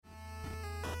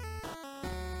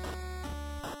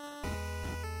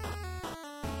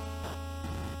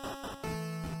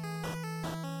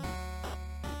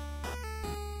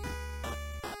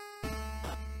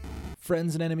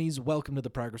Friends and enemies, welcome to the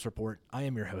Progress Report. I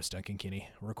am your host, Duncan Kinney.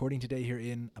 We're recording today here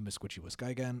in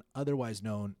Amiskwichiwaskaigan, otherwise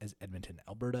known as Edmonton,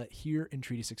 Alberta, here in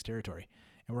Treaty 6 territory.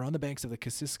 And we're on the banks of the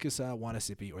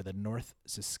Kassiskassa-Wannisippi, or the North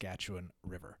Saskatchewan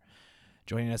River.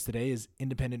 Joining us today is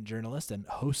independent journalist and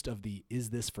host of the Is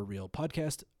This For Real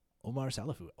podcast, Oumar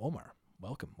Salifou. Oumar,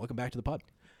 welcome. Welcome back to the pod.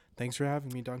 Thanks for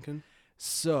having me, Duncan.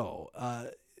 So,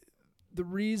 the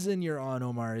reason you're on,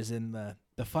 Oumar, is in the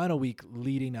final week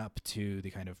leading up to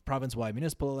the kind of province-wide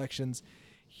municipal elections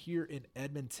here in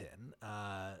Edmonton.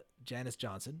 Janice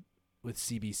Johnston with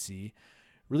CBC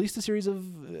released a series of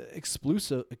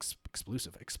explosive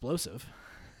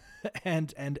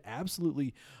and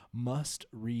absolutely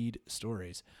must-read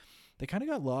stories. They kind of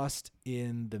got lost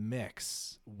in the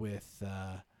mix with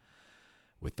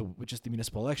just the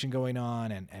municipal election going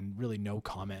on and really no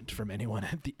comment from anyone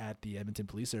at the Edmonton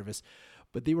Police Service.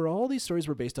 But all these stories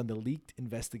were based on the leaked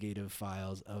investigative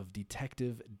files of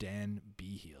Detective Dan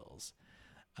Behiels.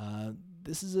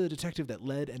 This is a detective that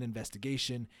led an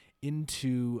investigation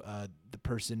into the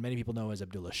person many people know as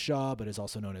Abdullah Shah, but is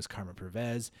also known as Carmen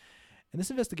Pervez. And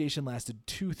this investigation lasted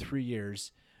 2-3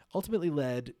 years, ultimately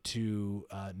led to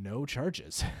no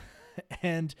charges.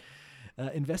 And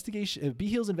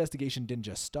Behiels' investigation didn't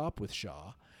just stop with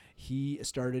Shah. He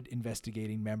started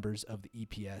investigating members of the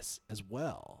EPS as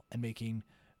well and making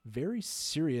very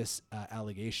serious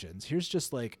allegations. Here's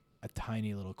just like a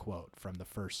tiny little quote from the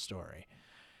first story.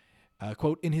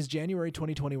 Quote, in his January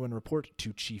 2021 report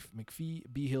to Chief McPhee,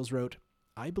 Behiels wrote,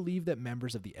 I believe that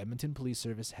members of the Edmonton Police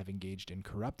Service have engaged in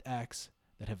corrupt acts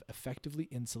that have effectively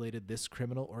insulated this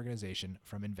criminal organization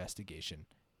from investigation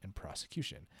and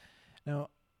prosecution.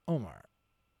 Now, Oumar,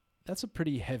 that's a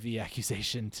pretty heavy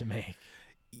accusation to make.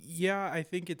 Yeah, I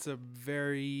think it's a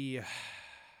very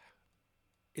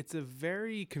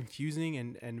confusing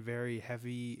and very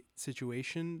heavy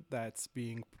situation that's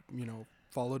being,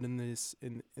 followed in this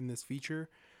feature,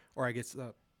 or I guess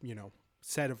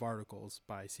set of articles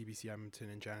by CBC Edmonton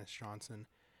and Janice Johnston.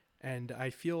 And I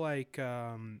feel like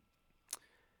the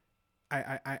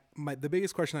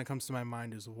biggest question that comes to my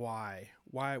mind is why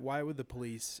would the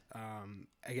police,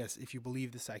 I guess if you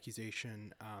believe this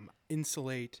accusation,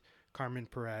 insulate Carmen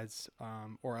Perez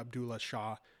or Abdullah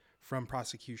Shah from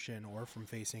prosecution or from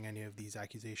facing any of these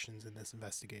accusations in this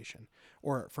investigation,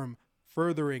 or from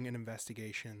furthering an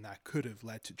investigation that could have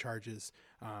led to charges.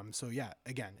 So yeah,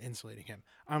 again, insulating him.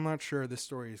 I'm not sure. This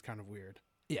story is kind of weird.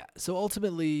 Yeah. So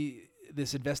ultimately,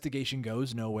 this investigation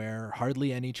goes nowhere.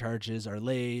 Hardly any charges are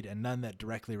laid, and none that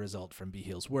directly result from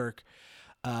Behiels' work.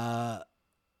 But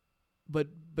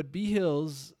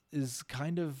Behiels is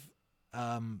kind of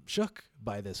shook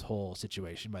by this whole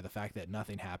situation, by the fact that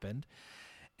nothing happened.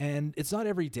 And it's not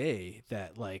every day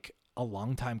that like a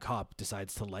longtime cop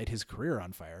decides to light his career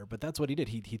on fire, but that's what he did.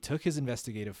 He took his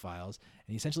investigative files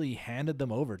and he essentially handed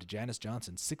them over to Janice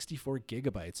Johnston, 64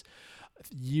 gigabytes,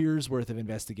 years worth of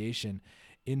investigation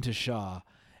into Shah.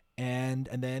 And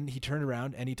then he turned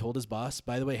around and he told his boss,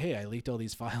 by the way, hey, I leaked all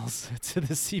these files to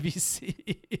the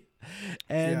CBC.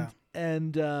 Now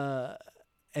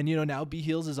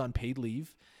Behiels is on paid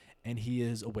leave and he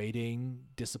is awaiting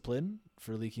discipline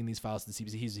for leaking these files to the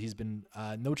CBC. He's been,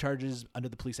 no charges under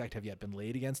the Police Act have yet been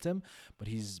laid against him, but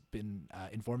he's been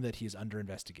informed that he is under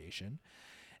investigation.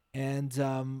 And,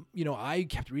 I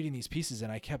kept reading these pieces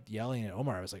and I kept yelling at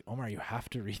Oumar. I was like, Oumar, you have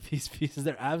to read these pieces.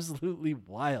 They're absolutely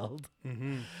wild.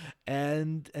 Mm-hmm.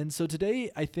 And so today,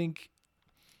 I think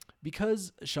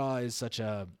because Shah is such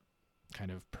a kind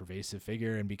of pervasive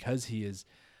figure and because he is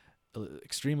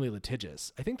extremely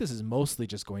litigious, I think this is mostly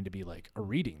just going to be like a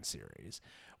reading series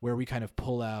where we kind of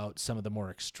pull out some of the more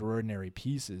extraordinary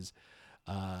pieces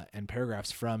and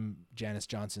paragraphs from Janice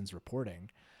Johnston's reporting.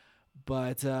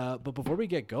 But before we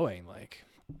get going,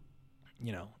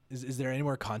 is there any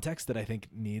more context that I think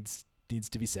needs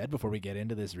to be said before we get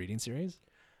into this reading series?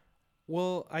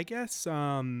 Well, I guess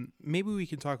maybe we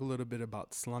can talk a little bit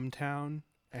about Slumtown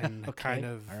and Okay. kind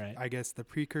of, All right. I guess, the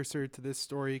precursor to this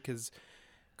story, because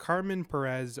Carmen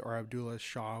Perez or Abdullah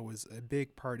Shah was a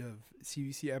big part of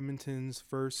CBC Edmonton's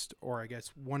first, or I guess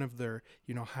one of their,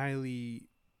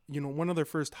 one of their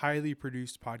first highly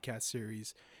produced podcast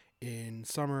series in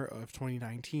summer of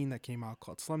 2019 that came out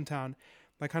called Slumtown,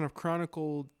 that kind of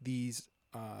chronicled these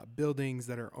buildings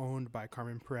that are owned by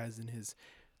Carmen Perez and his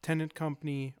tenant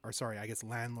company, or sorry, I guess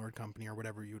landlord company or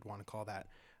whatever you would want to call that.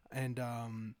 And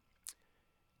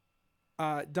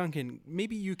Duncan,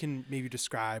 maybe you can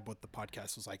describe what the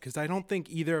podcast was like, because I don't think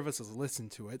either of us has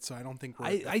listened to it, so I don't think we're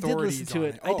I did listen to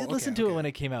it. I did listen to it when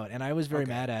it came out, and I was very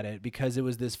Okay. mad at it because it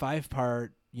was this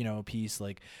 5-part, piece,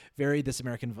 like very This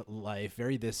American Life,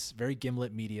 very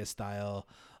Gimlet Media style,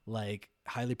 like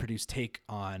highly produced take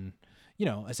on,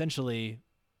 essentially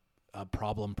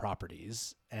problem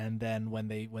properties. And then when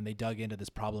they dug into this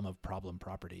problem of problem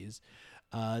properties,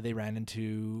 they ran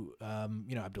into,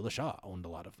 Abdullah Shah owned a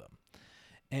lot of them.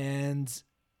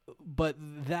 But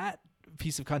that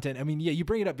piece of content, I mean, yeah, you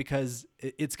bring it up because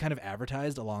it's kind of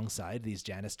advertised alongside these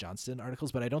Janice Johnston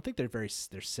articles, but I don't think they're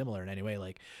similar in any way.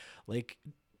 Like,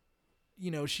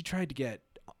 she tried to get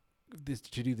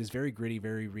to do this very gritty,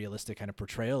 very realistic kind of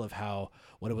portrayal of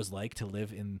what it was like to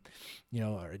live in,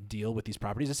 or deal with these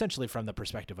properties, essentially from the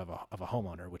perspective of a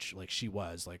homeowner, which like she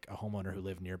was like a homeowner who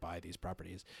lived nearby these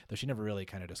properties, though she never really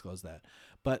kind of disclosed that.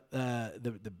 But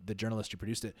the journalist who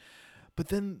produced it, but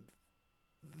then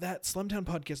that Slumtown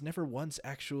podcast never once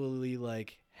actually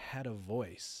like had a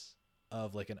voice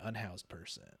of like an unhoused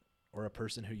person or a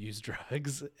person who used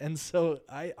drugs. And so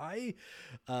I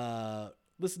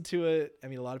listened to it. I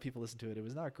mean, a lot of people listened to it. It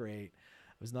was not great.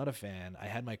 I was not a fan. I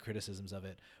had my criticisms of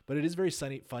it, but it is very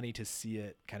funny to see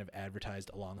it kind of advertised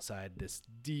alongside this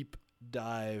deep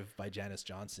dive by Janice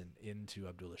Johnston into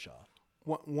Abdullah Shah.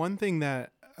 One thing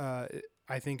that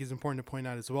I think is important to point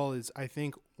out as well is I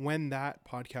think when that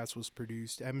podcast was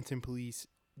produced, Edmonton Police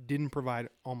didn't provide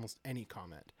almost any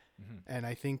comment. Mm-hmm. And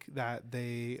I think that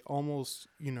they almost,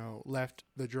 left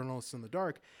the journalists in the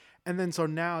dark. And then so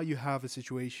now you have a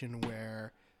situation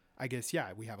where I guess,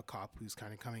 we have a cop who's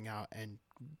kind of coming out and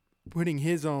putting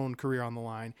his own career on the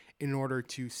line in order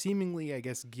to seemingly, I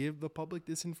guess, give the public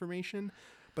this information.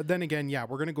 But then again,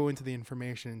 we're going to go into the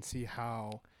information and see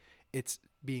how it's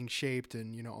being shaped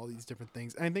and, all these different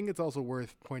things. And I think it's also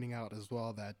worth pointing out as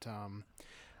well that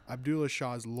Abdullah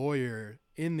Shah's lawyer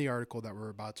in the article that we're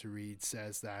about to read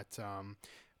says that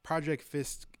Project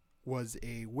Fisk was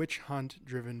a witch hunt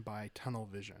driven by tunnel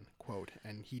vision, quote.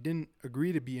 And he didn't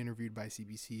agree to be interviewed by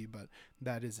CBC, but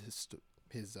that is his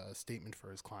statement for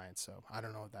his client. So I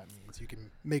don't know what that means. You can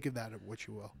make of that what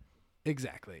you will.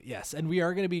 Exactly. Yes. And we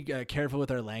are going to be careful with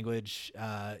our language.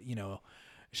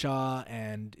 Shah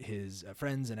and his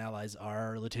friends and allies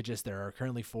are litigious. There are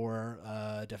currently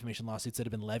 4 defamation lawsuits that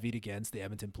have been levied against the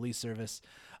Edmonton Police Service.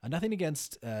 Nothing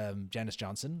against Janice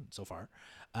Johnston so far.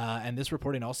 And this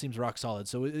reporting all seems rock solid.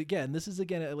 So again, this is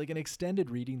like an extended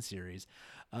reading series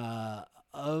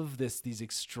of these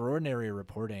extraordinary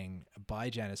reporting by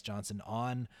Janice Johnston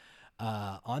on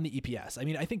the EPS. I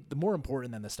mean, I think the more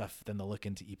important than the look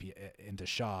into into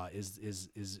Shah is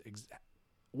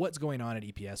what's going on at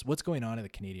EPS, what's going on at the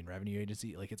Canadian Revenue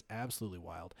Agency. Like, it's absolutely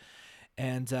wild.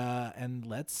 And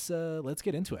let's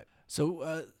get into it.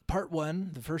 So part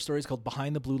 1, the first story is called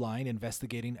Behind the Blue Line,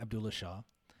 Investigating Abdullah Shah.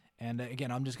 And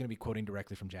again, I'm just going to be quoting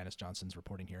directly from Janice Johnston's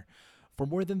reporting here. For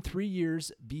more than 3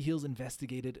 years, Behiels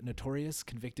investigated notorious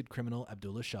convicted criminal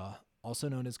Abdullah Shah, also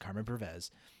known as Carmen Pervez,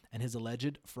 and his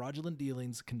alleged fraudulent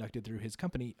dealings conducted through his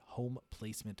company, Home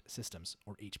Placement Systems,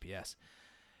 or HPS.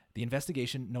 The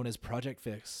investigation, known as Project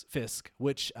Fisk,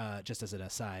 which, just as an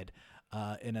aside,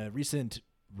 in a recent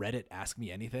Reddit Ask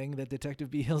Me Anything that Detective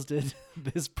Behiels did,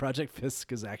 this Project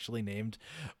Fisk is actually named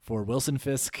for Wilson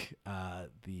Fisk,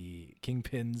 the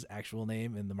Kingpin's actual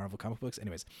name in the Marvel comic books.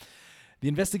 Anyways, the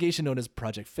investigation, known as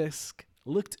Project Fisk,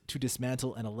 looked to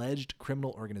dismantle an alleged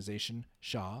criminal organization,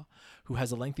 Shah, who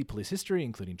has a lengthy police history,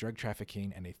 including drug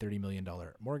trafficking and a $30 million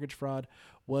mortgage fraud,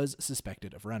 was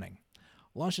suspected of running.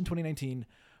 Launched in 2019,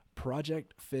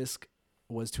 Project Fisk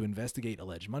was to investigate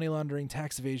alleged money laundering,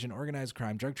 tax evasion, organized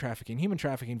crime, drug trafficking, human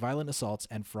trafficking, violent assaults,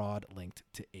 and fraud linked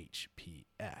to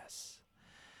HPS.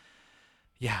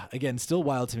 Yeah, again, still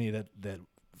wild to me that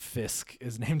Fisk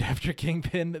is named after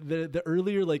Kingpin. The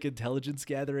earlier intelligence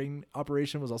gathering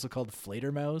operation was also called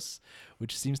Fledermaus,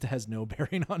 which seems to has no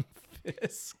bearing on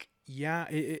Fisk. Yeah,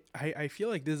 I feel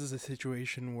like this is a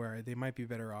situation where they might be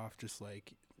better off just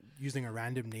using a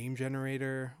random name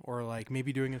generator, or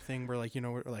maybe doing a thing where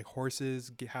where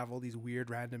horses have all these weird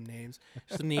random names.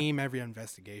 Just name every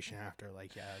investigation after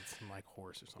it's some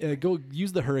horse or something. Yeah, go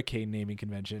use the hurricane naming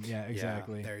convention. Yeah,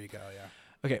 exactly. Yeah, there you go. Yeah.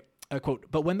 Okay. Quote,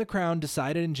 but when the Crown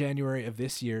decided in January of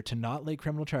this year to not lay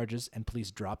criminal charges and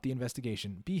police dropped the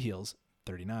investigation, Behiels,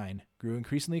 39, grew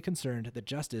increasingly concerned that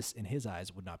justice in his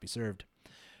eyes would not be served.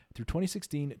 Through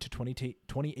 2016 to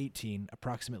 2018,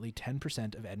 approximately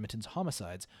 10% of Edmonton's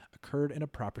homicides occurred in a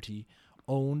property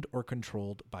owned or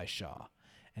controlled by Shah,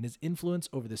 and his influence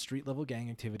over the street-level gang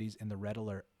activities in the Red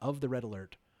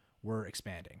Alert were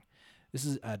expanding. This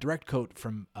is a direct quote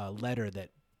from a letter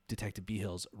that Detective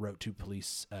Behiels wrote to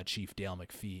Police Chief Dale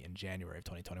McPhee in January of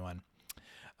 2021.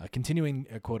 Continuing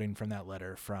quoting from that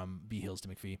letter from Behiels to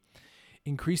McPhee,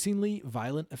 increasingly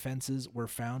violent offenses were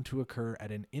found to occur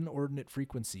at an inordinate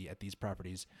frequency at these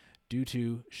properties due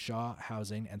to Shah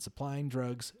housing and supplying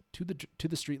drugs to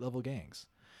the street level gangs.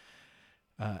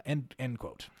 End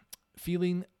quote.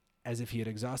 Feeling as if he had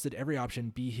exhausted every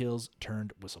option, Behiels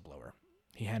turned whistleblower.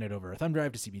 He handed over a thumb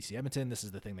drive to CBC Edmonton. This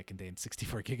is the thing that contained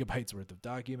 64 gigabytes worth of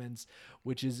documents,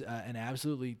 which is an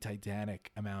absolutely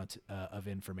titanic amount of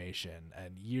information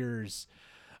and years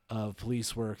of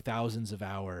police work, thousands of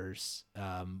hours.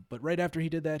 But right after he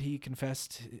did that, he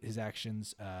confessed his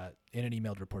actions in an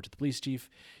emailed report to the police chief.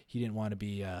 He didn't want to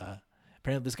be...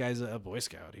 apparently, this guy's a Boy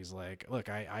Scout. He's like, look,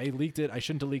 I leaked it. I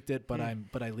shouldn't have leaked it, but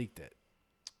I leaked it.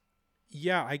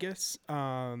 Yeah, I guess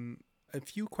a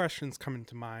few questions come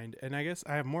into mind, and I guess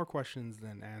I have more questions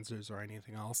than answers or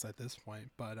anything else at this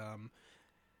point. But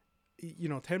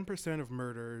 10% of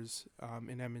murders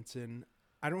in Edmonton.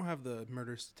 I don't have the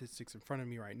murder statistics in front of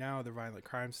me right now, the violent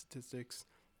crime statistics,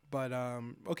 but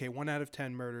 1 out of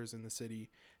 10 murders in the city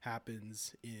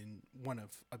happens in one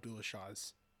of Abdullah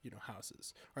Shah's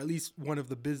houses, or at least one of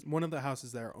the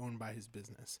houses that are owned by his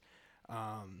business,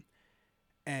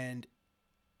 and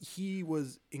he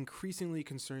was increasingly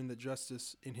concerned that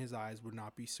justice in his eyes would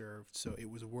not be served, so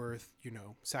it was worth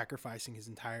sacrificing his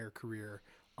entire career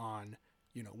on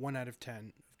 1 out of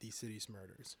 10 of these city's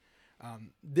murders.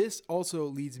 This also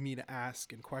leads me to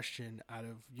ask and question, out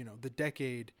of the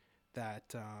decade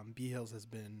that Behiels has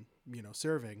been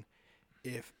serving,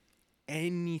 if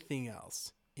anything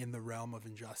else in the realm of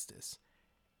injustice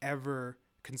ever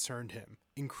concerned him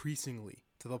increasingly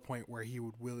to the point where he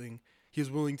was willing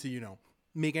to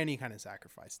make any kind of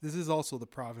sacrifice. This is also the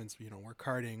province where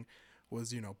carding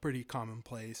was pretty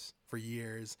commonplace for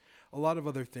years. A lot of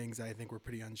other things I think were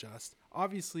pretty unjust.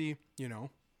 Obviously,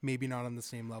 maybe not on the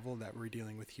same level that we're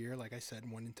dealing with here, like I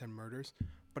said, 1 in 10 murders,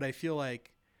 but I feel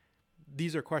like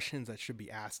these are questions that should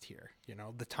be asked here.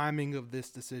 The timing of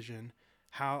this decision,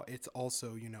 how it's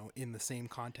also in the same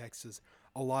context as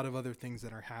a lot of other things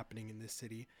that are happening in this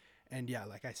city. And yeah,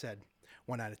 like I said,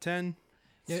 1 out of 10,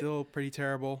 still pretty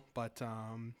terrible. But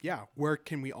where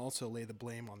can we also lay the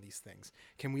blame on these things?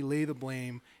 Can we lay the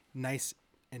blame nice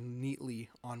and neatly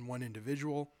on one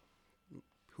individual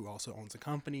who also owns a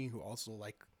company, who also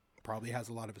probably has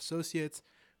a lot of associates,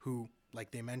 who,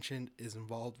 like they mentioned, is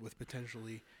involved with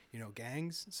potentially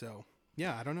gangs? So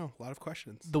yeah, I don't know. A lot of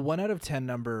questions. The 1 out of 10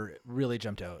 number really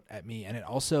jumped out at me. And it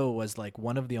also was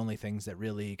one of the only things that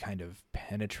really kind of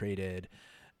penetrated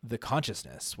the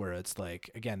consciousness, where it's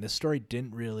again, this story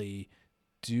didn't really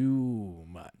do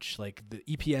much. The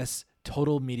EPS,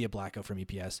 total media blackout from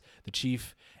EPS, the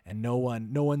chief, and no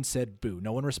one said boo.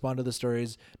 No one responded to the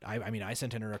stories. I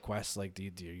sent in a request, are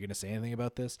you going to say anything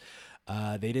about this?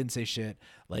 They didn't say shit.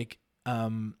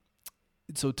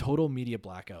 So total media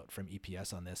blackout from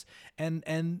EPS on this.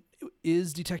 And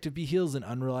is Detective Behiels an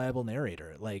unreliable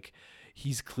narrator?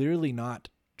 He's clearly not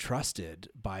trusted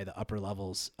by the upper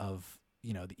levels of,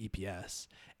 the EPS.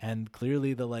 And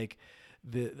clearly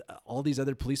all these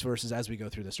other police forces, as we go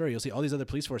through the story, you'll see all these other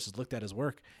police forces looked at his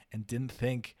work and didn't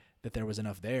think that there was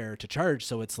enough there to charge.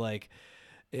 So it's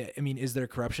is there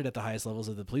corruption at the highest levels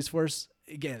of the police force?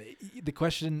 Again,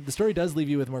 the story does leave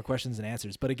you with more questions than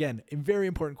answers, but again, very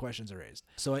important questions are raised.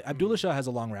 So Abdullah Shah has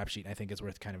a long rap sheet, and I think it's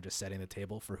worth kind of just setting the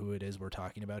table for who it is we're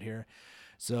talking about here.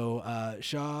 So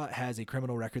Shah has a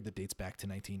criminal record that dates back to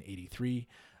 1983.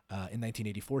 In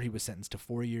 1984, he was sentenced to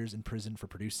 4 years in prison for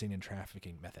producing and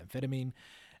trafficking methamphetamine.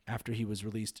 After he was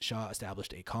released, Shah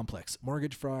established a complex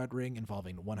mortgage fraud ring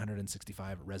involving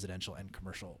 165 residential and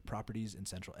commercial properties in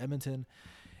central Edmonton.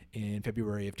 In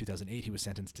February of 2008, he was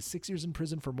sentenced to 6 years in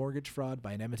prison for mortgage fraud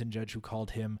by an Edmonton judge who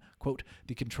called him, quote,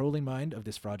 the controlling mind of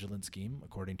this fraudulent scheme,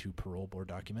 according to parole board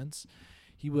documents.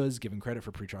 He was given credit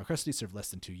for pretrial custody, served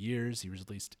less than 2 years. He was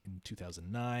released in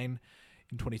 2009.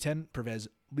 In 2010, Pervez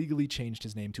legally changed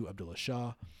his name to Abdullah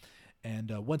Shah,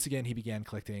 and once again, he began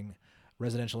collecting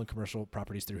residential and commercial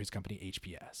properties through his company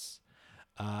HPS.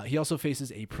 He also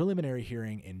faces a preliminary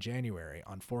hearing in January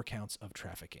on 4 counts of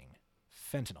trafficking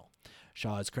fentanyl.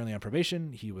 Shah is currently on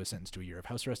probation. He was sentenced to a year of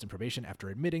house arrest and probation after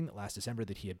admitting last December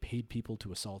that he had paid people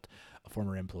to assault a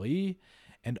former employee.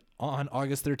 And on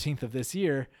August 13th of this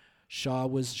year, Shah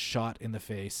was shot in the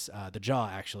face, the jaw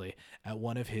actually, at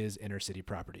one of his inner city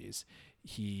properties.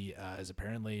 He is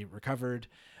apparently recovered.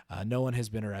 No one has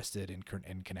been arrested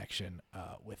in connection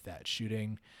with that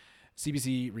shooting.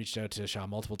 CBC reached out to Shah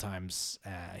multiple times.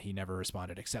 He never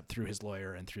responded except through his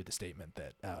lawyer and through the statement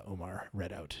that Oumar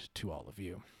read out to all of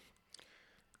you.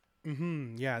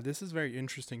 Yeah, this is very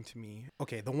interesting to me.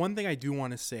 Okay, the one thing I do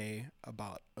want to say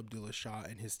about Abdullah Shah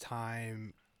and his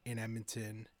time in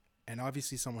Edmonton, and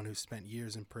obviously someone who spent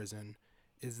years in prison,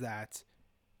 is that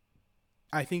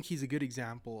I think he's a good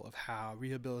example of how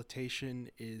rehabilitation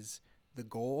is the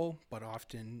goal, but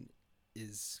often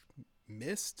is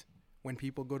missed when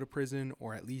people go to prison,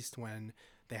 or at least when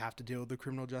they have to deal with the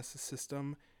criminal justice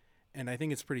system. And I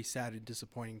think it's pretty sad and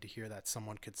disappointing to hear that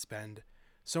someone could spend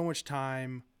so much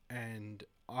time and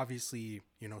obviously,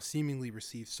 seemingly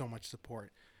receive so much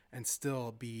support and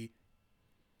still be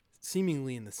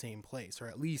seemingly in the same place, or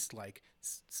at least like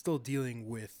still dealing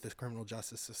with the criminal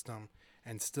justice system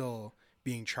and still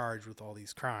being charged with all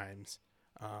these crimes.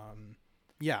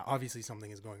 Obviously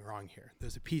something is going wrong here.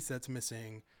 There's a piece that's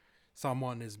missing.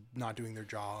 Someone is not doing their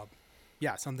job.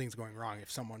 Yeah, something's going wrong if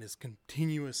someone is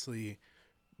continuously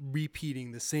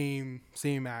repeating the same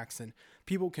acts, and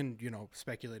people can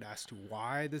speculate as to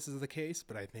why this is the case,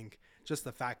 but I think just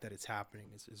the fact that it's happening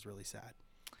is really sad.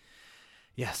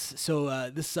 Yes. So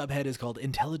this subhead is called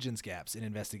Intelligence Gaps in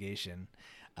Investigation.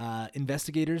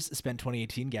 Investigators spent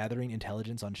 2018 gathering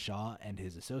intelligence on Shah and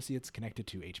his associates connected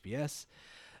to HBS.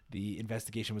 The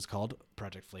investigation was called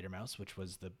Project Fledermaus, which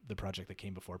was the project that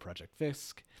came before Project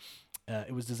Fisk.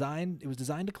 It was designed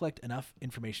to collect enough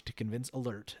information to convince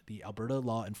ALERT, the Alberta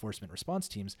Law Enforcement Response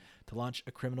Teams, to launch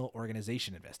a criminal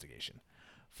organization investigation.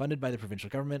 Funded by the provincial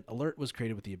government, ALERT was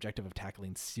created with the objective of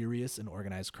tackling serious and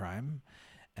organized crime.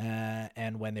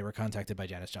 And when they were contacted by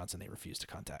Janice Johnston, they refused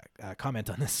to comment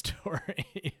on this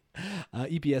story.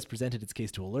 EPS presented its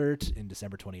case to ALERT in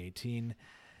December 2018,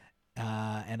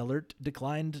 and ALERT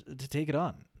declined to take it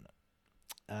on.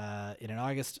 In an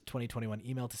August 2021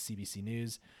 email to CBC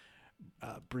News,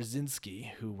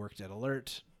 Brzezinski, who worked at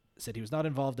ALERT, said he was not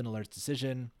involved in ALERT's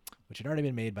decision, which had already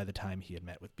been made by the time he had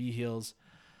met with Behiels.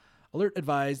 ALERT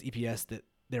advised EPS that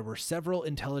there were several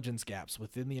intelligence gaps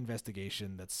within the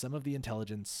investigation, that some of the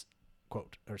intelligence,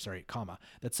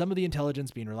 that some of the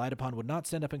intelligence being relied upon would not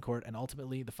stand up in court, and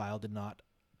ultimately the file did not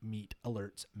meet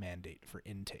ALERT's mandate for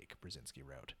intake, Brzezinski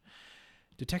wrote.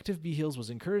 Detective Behiels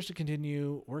was encouraged to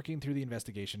continue working through the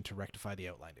investigation to rectify the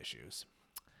outlined issues.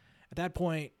 At that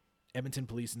point, Edmonton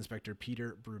Police Inspector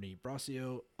Peter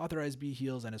Bruni-Brasio authorized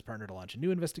Behiels and his partner to launch a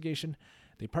new investigation.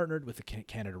 They partnered with the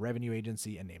Canada Revenue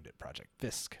Agency and named it Project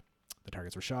Fisk. The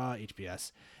targets were Shah,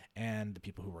 HBS, and the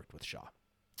people who worked with Shah.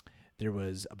 There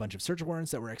was a bunch of search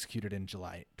warrants that were executed in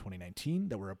July 2019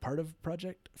 that were a part of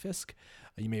Project Fisk.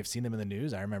 You may have seen them in the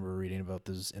news. I remember reading about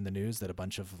those in the news, that a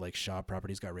bunch of Shah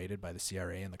properties got raided by the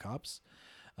CRA and the cops.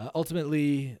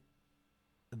 Ultimately,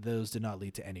 those did not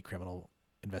lead to any criminal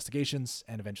investigations,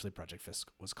 and eventually Project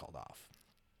Fisk was called off.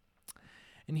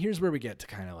 And here's where we get to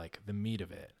kind of the meat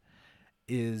of it.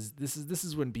 This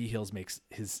is when Behiels makes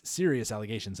his serious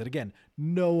allegations that, again,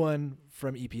 no one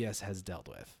from EPS has dealt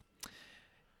with.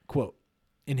 Quote,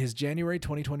 in his January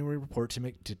 2020 report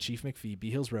to Chief McPhee,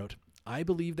 Behiels wrote, "I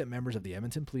believe that members of the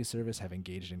Edmonton Police Service have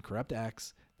engaged in corrupt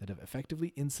acts that have effectively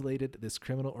insulated this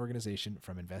criminal organization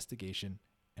from investigation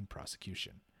and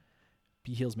prosecution."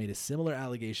 Behiels made a similar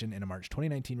allegation in a March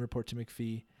 2019 report to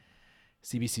McPhee.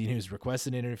 CBC News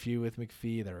requested an interview with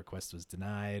McPhee. Their request was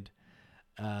denied.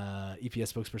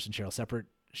 EPS spokesperson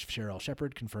Cheryl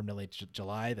Shepard confirmed in late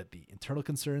July that the internal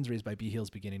concerns raised by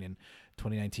Behiels beginning in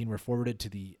 2019 were forwarded to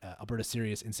the Alberta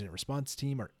Serious Incident Response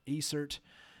Team, or ASIRT.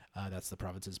 That's the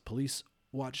province's police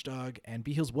watchdog, and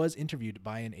Behiels was interviewed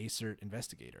by an ASIRT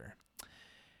investigator.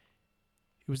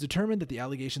 It was determined that the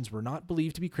allegations were not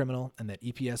believed to be criminal and that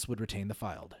EPS would retain the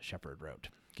file, Shepard wrote.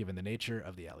 Given the nature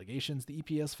of the allegations, the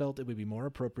EPS felt it would be more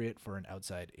appropriate for an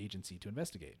outside agency to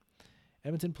investigate.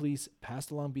 Edmonton Police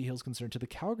passed along Behiels' concern to the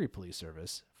Calgary Police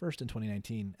Service, first in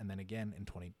 2019 and then again in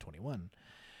 2021.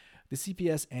 The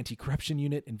CPS Anti-Corruption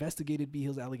Unit investigated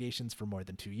Behiels' allegations for more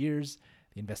than 2 years.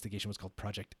 The investigation was called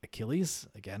Project Achilles,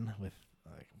 again with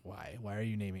why? Why are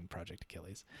you naming Project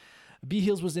Achilles?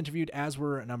 Behiels was interviewed, as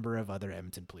were a number of other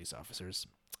Edmonton police officers.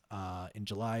 In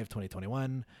July of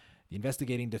 2021, the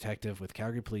investigating detective with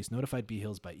Calgary Police notified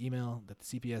Behiels by email that the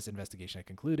CPS investigation had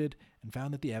concluded and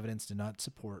found that the evidence did not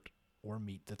support or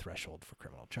meet the threshold for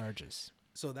criminal charges.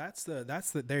 So that's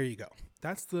the there you go.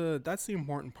 That's the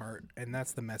important part, and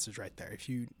that's the message right there. If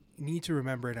you need to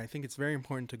remember it, I think it's very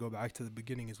important to go back to the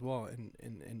beginning as well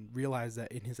and realize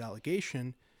that in his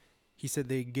allegation, he said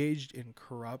they engaged in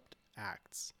corrupt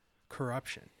acts.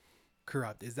 Corruption.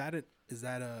 Corrupt. Is that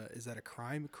a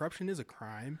crime? Corruption is a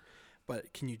crime,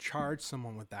 but can you charge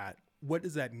someone with that? What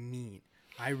does that mean?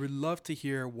 I would love to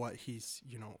hear what he's,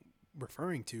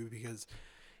 referring to, because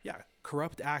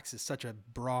corrupt acts is such a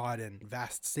broad and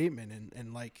vast statement,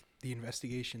 and like the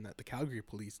investigation that the Calgary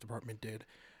Police Department did,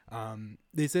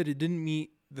 they said it didn't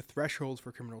meet the thresholds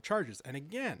for criminal charges. And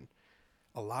again,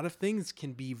 a lot of things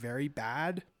can be very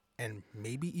bad and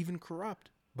maybe even corrupt,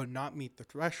 but not meet the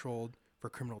threshold for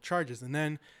criminal charges. And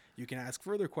then you can ask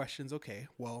further questions. Okay,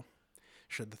 well,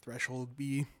 should the threshold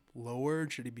be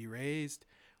lowered? Should it be raised?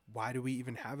 Why do we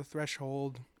even have a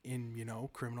threshold in,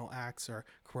 criminal acts or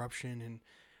corruption in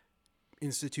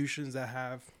institutions that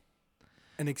have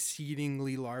an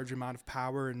exceedingly large amount of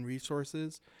power and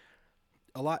resources?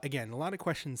 A lot of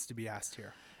questions to be asked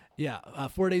here. Yeah.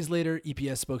 4 days later,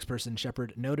 EPS spokesperson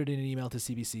Shepard noted in an email to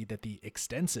CBC that the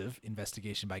extensive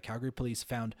investigation by Calgary police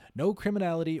found no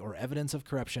criminality or evidence of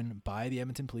corruption by the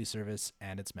Edmonton Police Service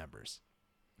and its members.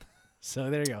 So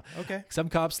there you go. Okay. Some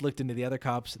cops looked into the other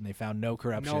cops and they found no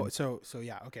corruption. No, so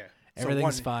yeah, okay.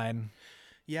 Everything's fine.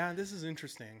 Yeah, this is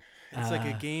interesting. It's like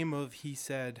a game of he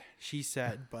said, she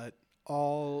said, but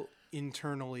all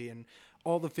internally and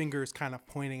all the fingers kind of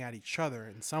pointing at each other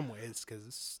in some ways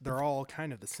because they're all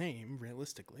kind of the same,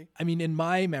 realistically. I mean, in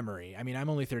my memory, I'm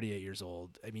only 38 years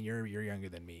old. I mean, you're younger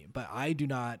than me, but I do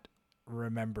not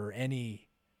remember any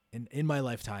in my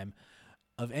lifetime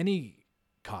of any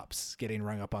cops getting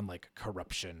rung up on like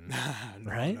corruption,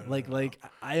 right? No.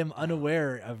 I am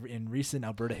unaware of in recent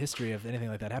Alberta history of anything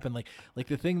like that happened.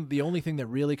 The only thing that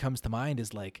really comes to mind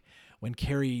is like when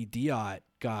Carrie Diot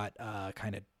got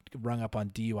kind of rung up on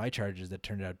DUI charges that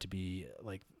turned out to be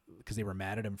like because they were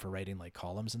mad at him for writing like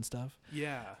columns and stuff.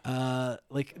 Yeah.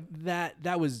 Like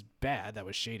that was bad. That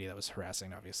was shady. That was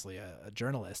harassing, obviously, a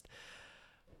journalist.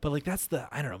 But like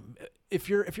I don't know. If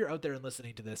you're out there and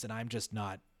listening to this and I'm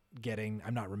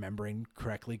not remembering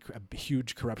correctly a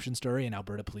huge corruption story in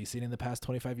Alberta policing in the past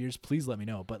 25 years, please let me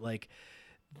know. But like,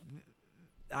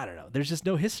 I don't know. There's just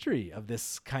no history of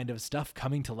this kind of stuff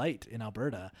coming to light in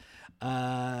Alberta.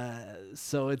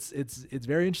 So it's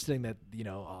very interesting that,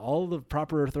 all the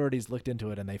proper authorities looked into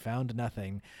it and they found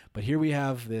nothing. But here we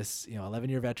have this,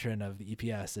 11-year veteran of the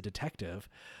EPS, a detective,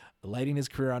 lighting his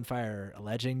career on fire,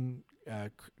 alleging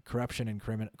corruption and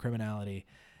criminality,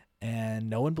 and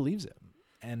no one believes him.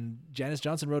 And Janice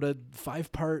Johnston wrote a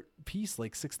 5-part piece,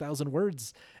 like 6,000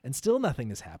 words, and still nothing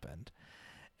has happened.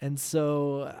 And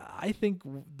so I think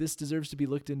this deserves to be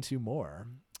looked into more.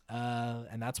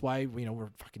 And that's why,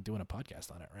 we're fucking doing a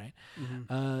podcast on it, right?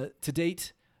 Mm-hmm. To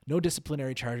date, no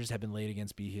disciplinary charges have been laid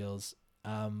against Behiels,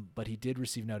 but he did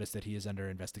receive notice that he is under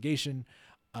investigation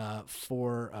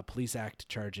for Police Act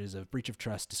charges of breach of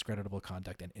trust, discreditable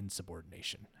conduct, and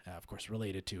insubordination, of course,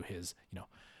 related to his,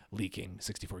 leaking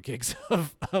 64 gigs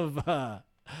of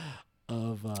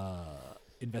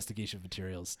investigation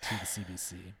materials to the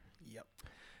CBC. Yep.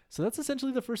 So that's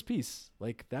essentially the first piece.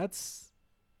 Like that's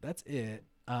it.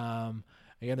 Again,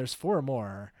 there's 4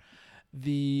 more.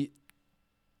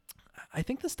 I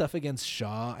think the stuff against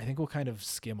Shaw, I think we'll kind of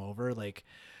skim over. Like,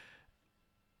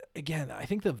 again, I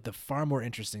think the far more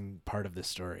interesting part of this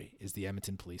story is the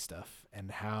Edmonton police stuff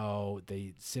and how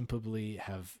they simply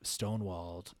have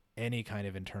stonewalled any kind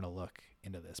of internal look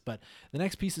into this. But the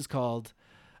next piece is called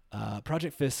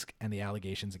Project Fisk and the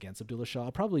Allegations Against Abdullah Shah.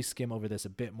 I'll probably skim over this a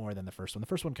bit more than the first one. The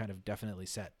first one kind of definitely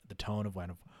set the tone of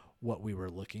what we were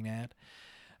looking at.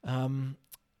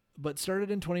 But started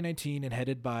in 2019 and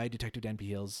headed by Detective Dan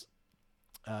Behiels.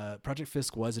 Project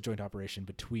Fisk was a joint operation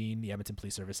between the Edmonton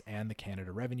Police Service and the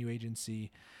Canada Revenue Agency.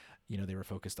 They were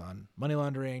focused on money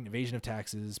laundering, evasion of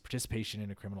taxes, participation in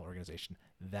a criminal organization,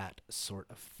 that sort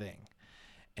of thing.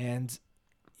 And,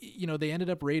 they ended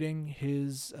up raiding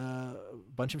his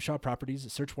bunch of Shaw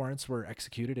properties. Search warrants were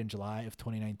executed in July of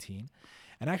 2019.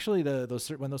 And actually, when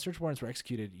those search warrants were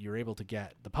executed,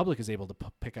 the public is able to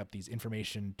pick up these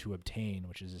information to obtain,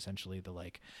 which is essentially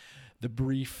the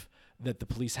brief that the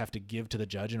police have to give to the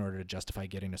judge in order to justify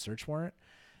getting a search warrant.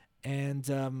 And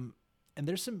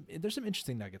there's some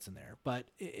interesting nuggets in there. But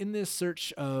in this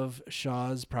search of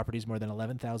Shaw's properties, more than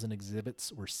 11,000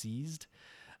 exhibits were seized.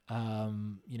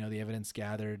 The evidence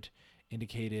gathered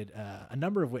indicated a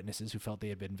number of witnesses who felt they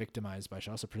had been victimized by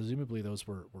Shaw. So presumably those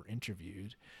were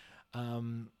interviewed.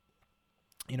 When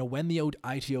the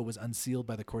ITO was unsealed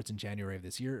by the courts in January of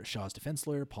this year, Shaw's defense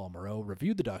lawyer, Paul Moreau,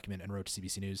 reviewed the document and wrote to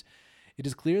CBC News, "It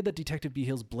is clear that Detective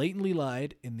Behiels blatantly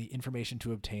lied in the information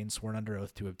to obtain, sworn under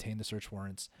oath to obtain the search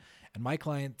warrants, and my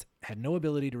client had no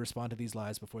ability to respond to these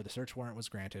lies before the search warrant was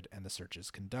granted and the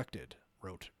searches conducted,"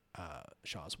 wrote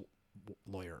Shaw's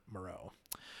lawyer, Moreau.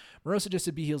 Moreau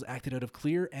suggested Behiels acted out of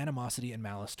clear animosity and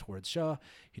malice towards Shaw.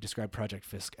 He described Project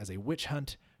Fisk as a witch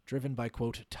hunt driven by,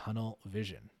 quote, tunnel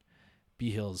vision.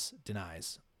 Behiels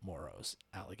denies Moreau's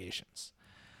allegations.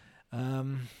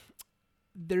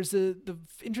 There's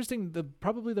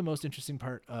probably the most interesting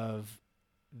part of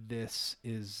this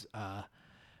is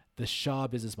the Shaw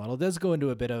business model. It does go into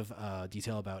a bit of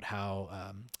detail about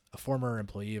how a former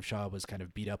employee of Shaw was kind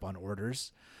of beat up on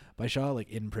orders by Shaw, like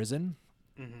in prison.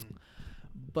 Mm-hmm.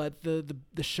 But the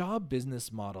Shaw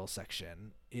business model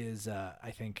section is,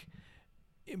 I think,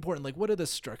 important. Like, what are the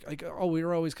structure? Like,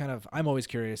 I'm always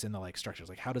curious in the like structures.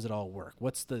 Like, how does it all work?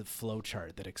 What's the flow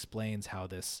chart that explains how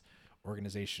this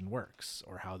organization works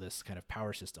or how this kind of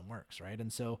power system works, right?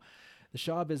 And so, the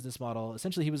Shah business model,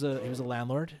 essentially, he was a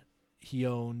landlord.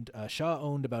 Shah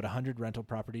owned about 100 rental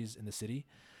properties in the city,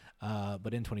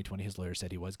 but in 2020, his lawyer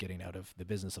said he was getting out of the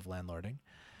business of landlording.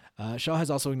 Shah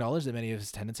has also acknowledged that many of his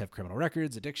tenants have criminal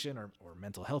records, addiction, or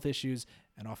mental health issues,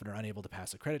 and often are unable to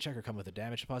pass a credit check or come with a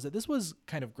damage deposit. This was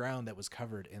kind of ground that was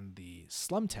covered in the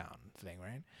Slumtown thing,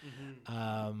 right?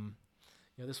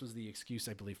 This was the excuse,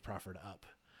 I believe, proffered up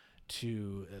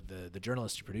to the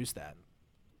journalists who produced that.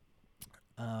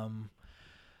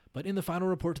 But in the final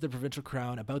report to the Provincial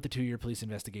Crown about the 2-year police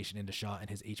investigation into Shah and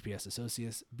his HPS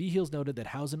associates, Behiels noted that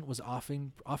housing was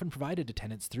often provided to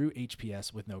tenants through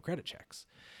HPS with no credit checks.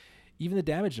 Even the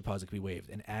damage deposit could be waived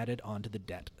and added onto the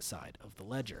debt side of the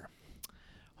ledger.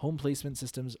 Home placement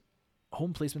systems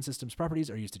properties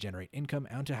are used to generate income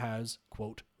and to house,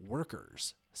 quote,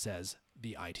 workers, says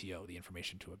the ITO, the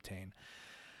information to obtain.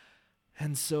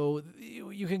 And so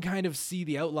you can kind of see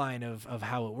the outline of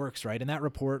how it works, right? In that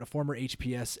report, a former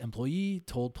HPS employee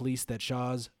told police that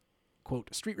Shah's,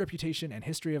 quote, street reputation and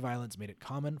history of violence made it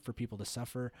common for people to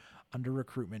suffer under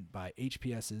recruitment by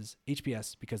HPS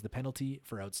because the penalty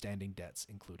for outstanding debts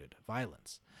included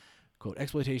violence. Quote,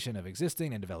 exploitation of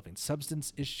existing and developing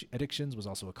substance addictions was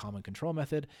also a common control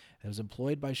method that was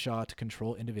employed by Shah to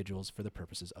control individuals for the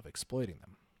purposes of exploiting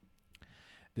them.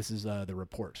 This is the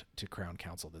report to Crown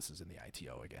Counsel. This is in the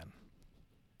ITO again.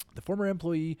 The former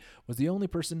employee was the only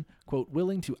person, quote,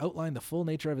 willing to outline the full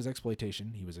nature of his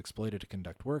exploitation. He was exploited to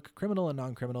conduct work, criminal and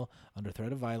non-criminal, under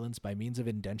threat of violence by means of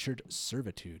indentured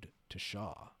servitude to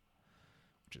Shah,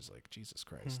 which is like, Jesus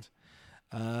Christ.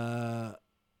 When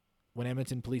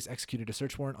Edmonton Police executed a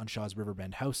search warrant on Shah's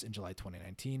Riverbend house in July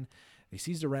 2019, they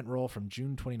seized a rent roll from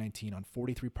June 2019 on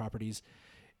 43 properties.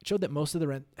 It showed that most of the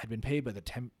rent had been paid, but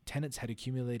the tenants had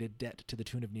accumulated debt to the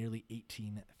tune of nearly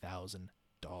 $18,000.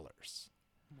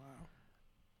 Wow.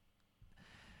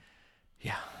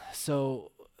 Yeah.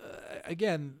 So,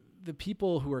 again, the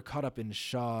people who are caught up in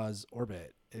Shah's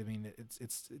orbit, I mean,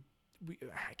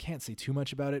 I can't say too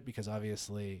much about it because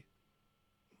obviously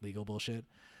legal bullshit,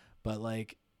 but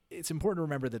like, it's important to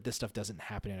remember that this stuff doesn't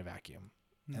happen in a vacuum,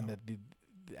 and that the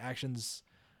actions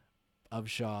of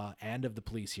Shah and of the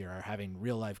police here are having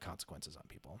real life consequences on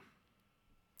people.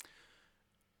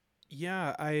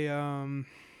 Yeah, I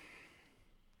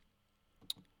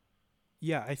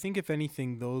think if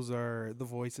anything, those are the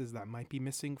voices that might be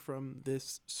missing from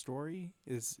this story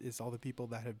is all the people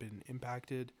that have been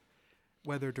impacted,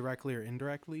 whether directly or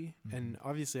indirectly. Mm-hmm. And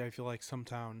obviously I feel like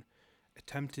Slumtown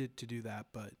attempted to do that,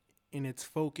 but in its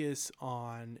focus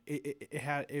on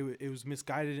it was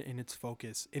misguided in its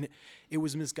focus, and it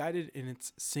was misguided in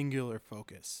its singular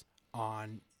focus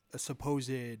on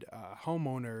supposed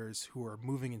homeowners who are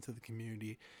moving into the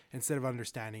community, instead of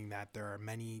understanding that there are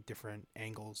many different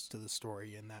angles to the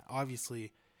story, and that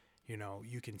obviously,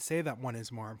 you can say that one is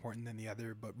more important than the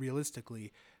other, but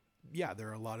realistically, yeah, there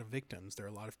are a lot of victims. There are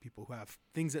a lot of people who have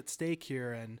things at stake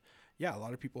here, and yeah, a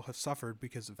lot of people have suffered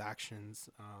because of actions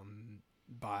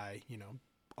by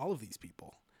all of these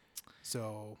people.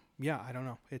 So yeah, I don't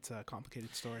know, it's a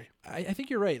complicated story. I think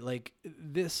you're right. Like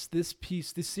this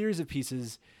series of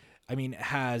pieces,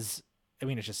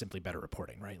 it's just simply better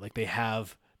reporting, right? Like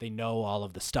they know all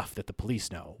of the stuff that the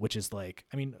police know, which is like,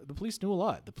 the police knew a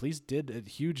lot. The police did a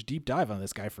huge deep dive on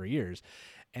this guy for years,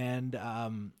 and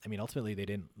ultimately they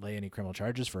didn't lay any criminal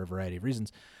charges for a variety of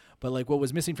reasons, but like what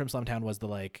was missing from Slumtown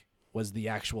was the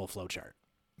actual flow chart.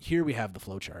 Here we have the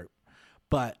flow chart.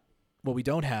 But what we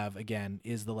don't have, again,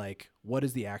 is what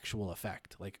is the actual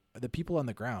effect? Like the people on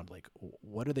the ground, like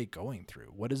what are they going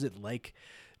through? What is it like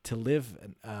to live,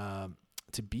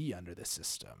 to be under this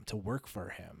system, to work for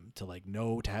him, to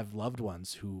have loved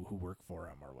ones who work for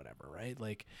him or whatever, right?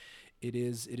 Like it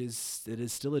is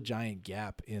still a giant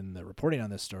gap in the reporting on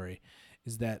this story,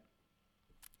 is that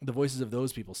the voices of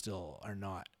those people still are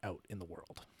not out in the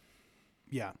world.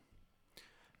 Yeah.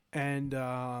 And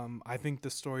I think the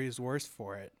story is worse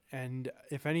for it. And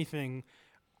if anything,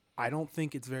 I don't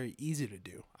think it's very easy to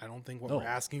do. I don't think what we're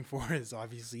asking for is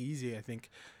obviously easy. I think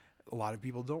a lot of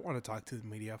people don't want to talk to the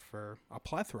media for a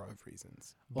plethora of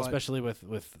reasons. Well, especially with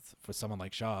someone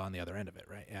like Shah on the other end of it,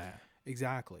 right? Yeah,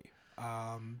 exactly.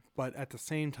 But at the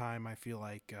same time, I feel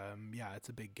like it's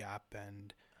a big gap,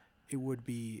 and it would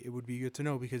be good to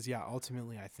know, because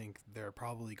ultimately I think they're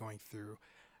probably going through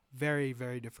very,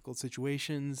 very difficult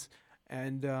situations,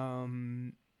 and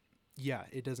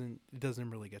it doesn't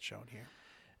really get shown here.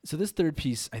 So this third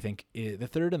piece, I think, the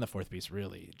third and the fourth piece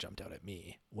really jumped out at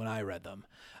me when I read them.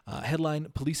 Headline,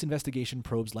 Police Investigation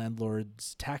Probes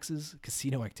Landlord's Taxes,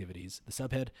 Casino Activities. The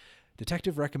subhead,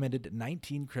 Detective recommended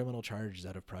 19 criminal charges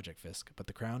out of Project Fisk, but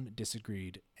the Crown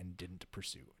disagreed and didn't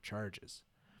pursue charges.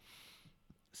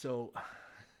 So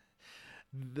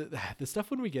the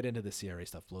stuff when we get into the CRA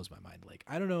stuff blows my mind. Like,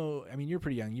 I don't know. I mean, you're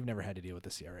pretty young. You've never had to deal with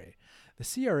the CRA.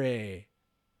 The CRA,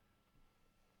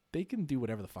 they can do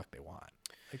whatever the fuck they want.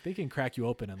 Like, they can crack you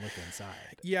open and look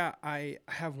inside. Yeah, I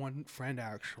have one friend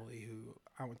actually who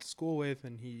I went to school with,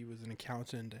 and he was an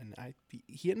accountant, and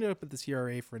he ended up at the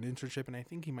CRA for an internship, and I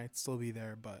think he might still be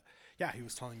there. But yeah, he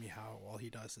was telling me how all he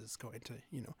does is go into,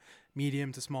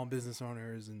 medium to small business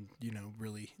owners, and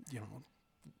really,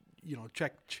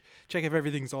 check if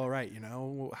everything's all right.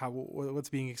 What's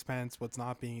being expensed, what's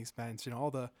not being expensed.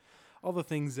 All the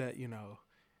things that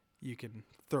you can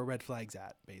throw red flags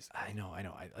at, basically. I know.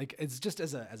 It's just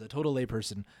as a total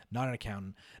layperson, not an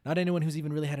accountant, not anyone who's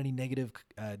even really had any negative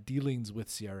dealings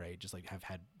with CRA, just like have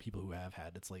had people who have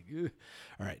had. It's like, ugh.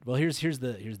 All right. Well, here's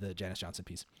the Janice Johnston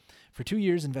piece. For 2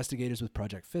 years, investigators with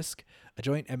Project Fisk, a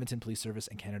joint Edmonton Police Service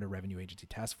and Canada Revenue Agency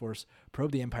task force,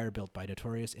 probed the empire built by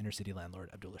notorious inner-city landlord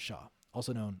Abdullah Shah,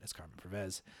 also known as Carmen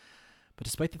Pervez. But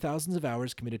despite the thousands of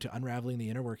hours committed to unraveling the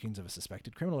inner workings of a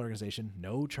suspected criminal organization,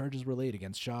 no charges were laid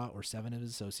against Shah or 7 of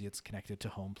his associates connected to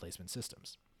home placement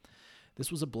systems.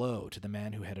 This was a blow to the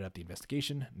man who headed up the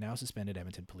investigation, now suspended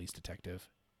Edmonton Police Detective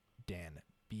Dan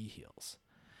Behiels.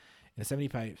 In a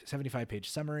 75-page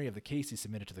summary of the case he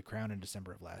submitted to the Crown in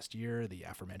December of last year, the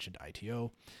aforementioned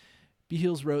ITO,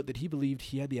 Behiels wrote that he believed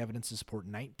he had the evidence to support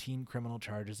 19 criminal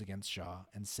charges against Shah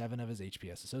and 7 of his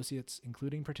HPS associates,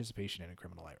 including participation in a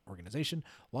criminal organization,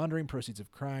 laundering proceeds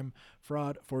of crime,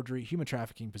 fraud, forgery, human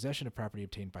trafficking, possession of property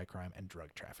obtained by crime, and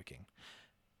drug trafficking.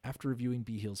 After reviewing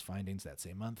Behiels' findings that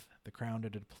same month, the Crown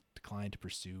declined to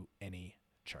pursue any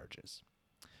charges.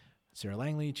 Sarah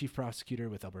Langley, chief prosecutor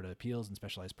with Alberta Appeals and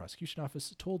Specialized Prosecution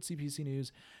Office, told CBC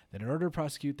News that in order to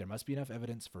prosecute, there must be enough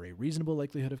evidence for a reasonable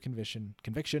likelihood of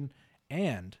conviction,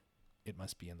 and it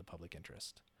must be in the public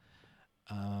interest.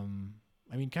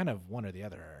 Kind of one or the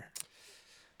other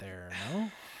there,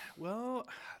 no? Well,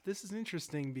 this is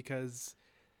interesting because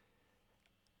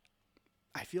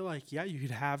I feel like, yeah, you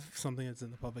could have something that's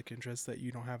in the public interest that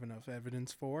you don't have enough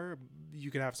evidence for.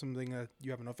 You could have something that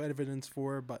you have enough evidence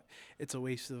for, but it's a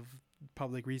waste of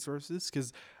public resources,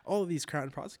 because all of these Crown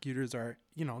prosecutors are,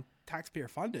 taxpayer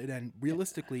funded, and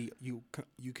realistically, you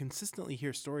consistently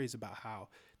hear stories about how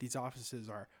these offices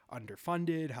are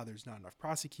underfunded, how there's not enough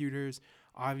prosecutors.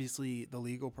 Obviously, the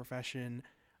legal profession,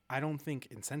 I don't think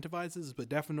incentivizes, but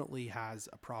definitely has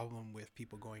a problem with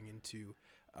people going into,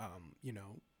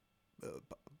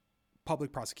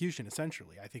 public prosecution,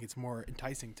 essentially. I think it's more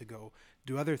enticing to go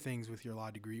do other things with your law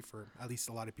degree, for at least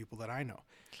a lot of people that I know.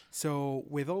 So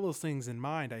with all those things in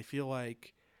mind, I feel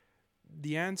like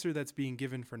the answer that's being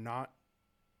given for not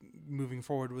moving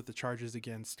forward with the charges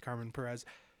against Carmen Perez,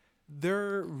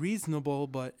 they're reasonable,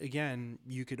 but again,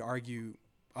 you could argue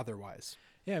otherwise.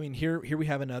 Yeah, here we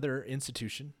have another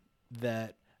institution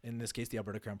that, in this case, the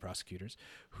Alberta Crown prosecutors,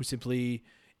 who simply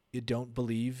don't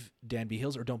believe Dan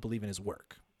Behiels or don't believe in his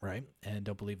work, right? And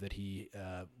don't believe that he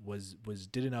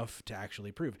did enough to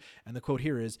actually prove. And the quote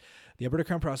here is, the Alberta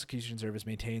Crown Prosecution Service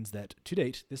maintains that, to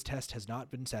date, this test has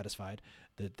not been satisfied,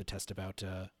 the test about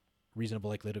reasonable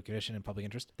likelihood of conviction and public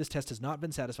interest. This test has not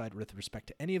been satisfied with respect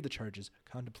to any of the charges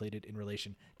contemplated in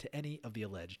relation to any of the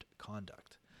alleged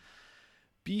conduct.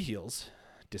 Behiels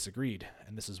disagreed,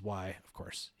 and this is why, of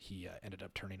course, he ended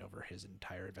up turning over his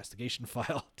entire investigation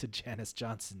file to Janice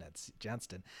Johnston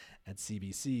at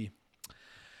CBC.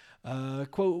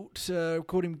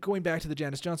 Quoting, going back to the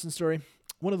Janice Johnston story,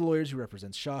 one of the lawyers who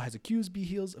represents Shah has accused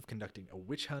Behiels of conducting a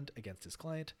witch hunt against his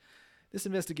client. This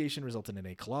investigation resulted in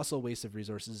a colossal waste of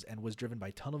resources and was driven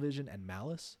by tunnel vision and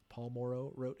malice, Paul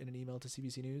Morrow wrote in an email to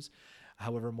CBC News.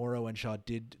 However, Morrow and Shah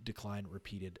did decline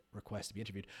repeated requests to be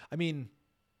interviewed.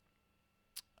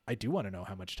 I do want to know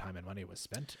how much time and money was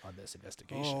spent on this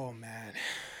investigation. Oh, man.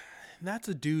 That's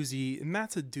a doozy. And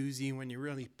that's a doozy when you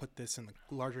really put this in the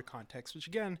larger context, which,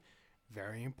 again,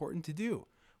 very important to do.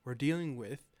 We're dealing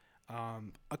with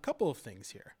a couple of things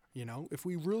here. If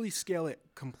we really scale it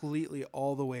completely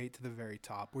all the way to the very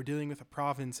top, we're dealing with a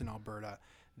province in Alberta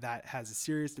that has a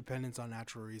serious dependence on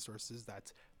natural resources,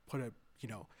 that's put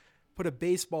a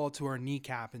baseball to our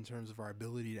kneecap in terms of our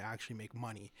ability to actually make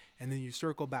money. And then you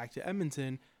circle back to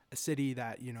Edmonton, a city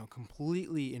that,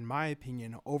 completely, in my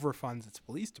opinion, overfunds its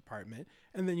police department.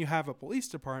 And then you have a police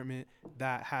department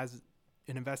that has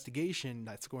an investigation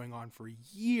that's going on for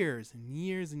years and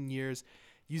years and years.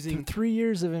 using 3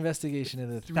 years of investigation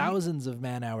into thousands of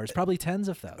man hours, probably tens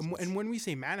of thousands. And when we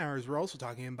say man hours, we're also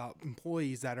talking about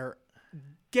employees that are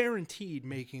guaranteed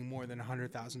making more than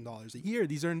 $100,000 a year.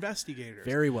 These are investigators.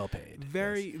 Very well paid.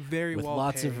 Very, yes. very With well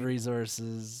lots paid. of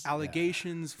resources.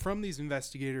 Allegations from these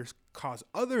investigators cause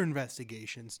other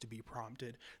investigations to be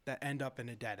prompted that end up in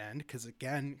a dead end. Because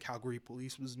again, Calgary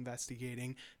Police was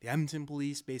investigating the Edmonton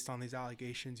Police based on these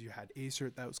allegations. You had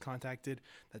ACERT that was contacted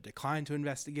that declined to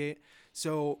investigate.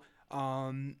 So,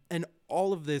 and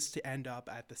all of this to end up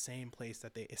at the same place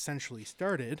that they essentially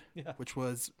started, which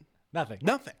was Nothing.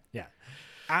 Yeah.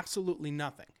 Absolutely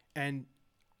nothing. And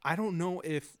I don't know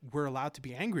if we're allowed to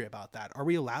be angry about that. Are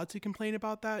we allowed to complain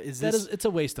about that? It's a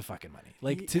waste of fucking money.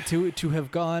 Like to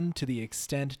have gone to the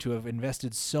extent to have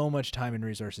invested so much time and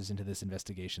resources into this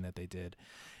investigation that they did,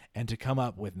 and to come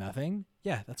up with nothing.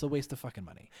 Yeah, that's a waste of fucking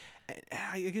money.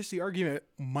 I guess the argument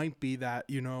might be that,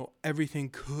 everything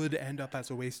could end up as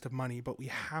a waste of money, but we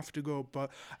have to go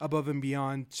above and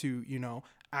beyond to,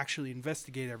 actually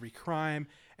investigate every crime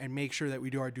and make sure that we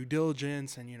do our due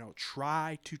diligence and,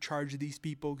 try to charge these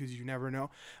people, because you never know.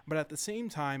 But at the same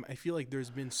time, I feel like there's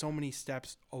been so many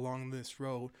steps along this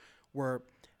road where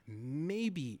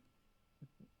maybe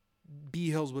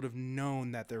Behiels would have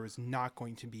known that there was not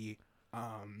going to be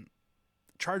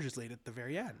charges laid at the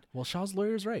very end. Well, Shah's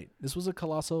lawyer's right. This was a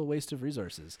colossal waste of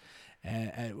resources.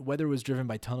 And whether it was driven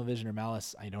by tunnel vision or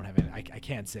malice, I don't have it. I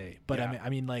can't say. But Yeah. I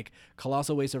mean, like,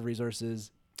 colossal waste of resources.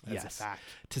 That's yes. a fact.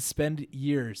 To spend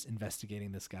years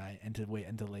investigating this guy and to wait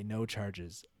and to lay no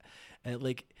charges.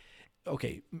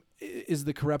 Okay, is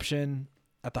the corruption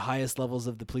at the highest levels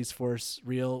of the police force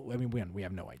real? I mean, we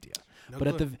have no idea. But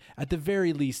at the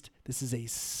very least, this is a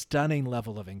stunning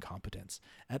level of incompetence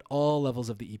at all levels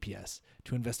of the EPS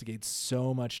to investigate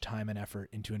so much time and effort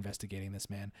into investigating this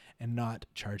man and not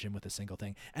charge him with a single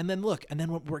thing. And then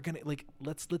what we're gonna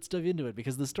let's dive into it,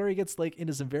 because the story gets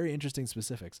into some very interesting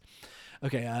specifics.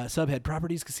 Okay, subhead: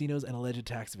 Properties, casinos, and alleged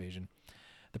tax evasion.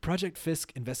 The Project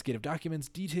Fisk investigative documents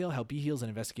detail how Behiels and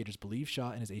investigators believe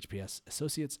Shah and his HPS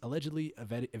associates allegedly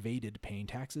evaded paying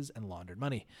taxes and laundered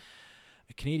money.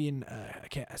 A Canadian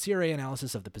CRA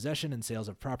analysis of the possession and sales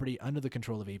of property under the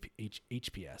control of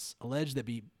HPS alleged that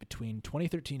between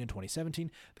 2013 and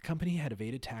 2017, the company had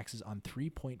evaded taxes on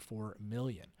 $3.4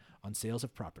 million on sales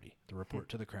of property, the report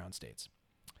to the Crown states.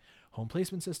 Home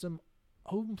placement system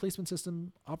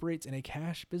operates in a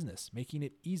cash business, making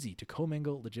it easy to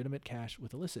commingle legitimate cash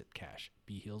with illicit cash,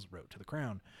 Behiels wrote to the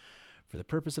Crown. For the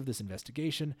purpose of this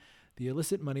investigation, the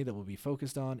illicit money that will be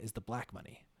focused on is the black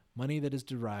money that is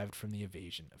derived from the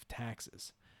evasion of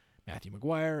taxes. Matthew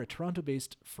McGuire, a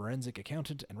Toronto-based forensic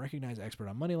accountant and recognized expert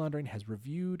on money laundering, has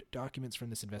reviewed documents from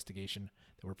this investigation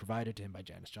that were provided to him by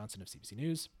Janice Johnston of CBC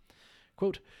News.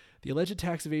 Quote, "The alleged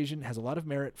tax evasion has a lot of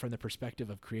merit from the perspective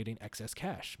of creating excess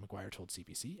cash," McGuire told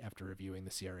CBC after reviewing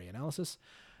the CRA analysis.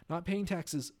 "Not paying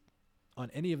taxes on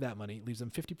any of that money leaves them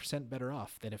 50% better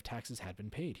off than if taxes had been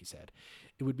paid," he said.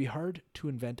 "It would be hard to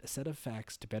invent a set of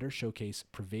facts to better showcase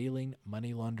prevailing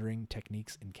money laundering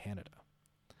techniques in Canada."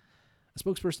 A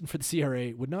spokesperson for the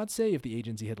CRA would not say if the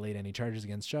agency had laid any charges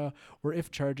against Shah or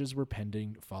if charges were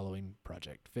pending following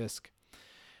Project Fisk.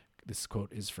 This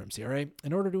quote is from CRA.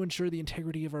 "In order to ensure the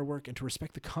integrity of our work and to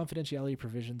respect the confidentiality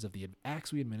provisions of the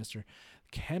acts we administer,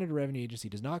 the Canada Revenue Agency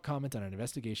does not comment on an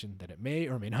investigation that it may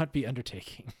or may not be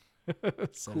undertaking,"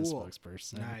 said a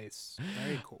spokesperson. Nice.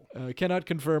 Very cool. Cannot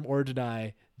confirm or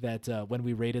deny that when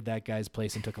we raided that guy's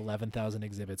place and took 11,000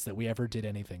 exhibits that we ever did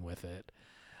anything with it.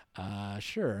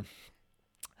 Sure.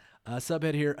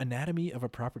 Subhead here, Anatomy of a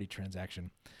Property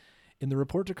Transaction. In the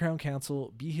report to Crown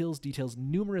Counsel, Behiels details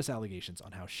numerous allegations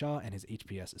on how Shah and his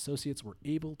HPS associates were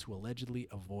able to allegedly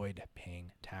avoid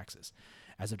paying taxes.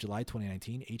 As of July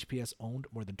 2019, HPS owned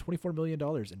more than $24 million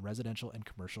in residential and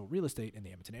commercial real estate in the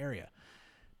Edmonton area.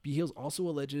 Behiels also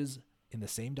alleges in the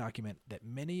same document that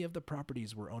many of the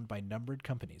properties were owned by numbered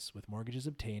companies with mortgages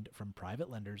obtained from private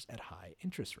lenders at high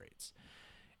interest rates.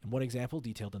 In one example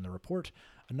detailed in the report,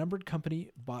 a numbered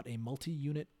company bought a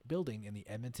multi-unit building in the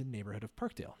Edmonton neighborhood of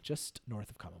Parkdale, just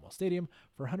north of Commonwealth Stadium,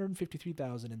 for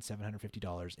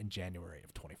 $153,750 in January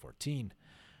of 2014.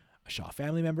 A Shaw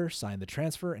family member signed the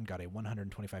transfer and got a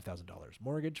 $125,000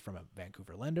 mortgage from a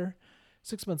Vancouver lender.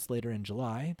 6 months later, in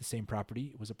July, the same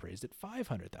property was appraised at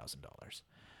 $500,000.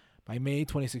 By May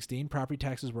 2016, property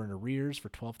taxes were in arrears for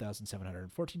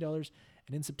 $12,714,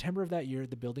 and in September of that year,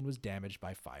 the building was damaged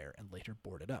by fire and later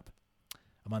boarded up.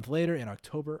 A month later, in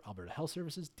October, Alberta Health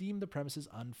Services deemed the premises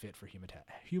unfit for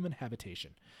human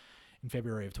habitation. In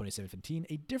February of 2017,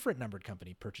 a different numbered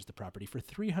company purchased the property for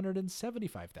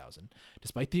 $375,000,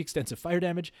 despite the extensive fire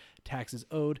damage, taxes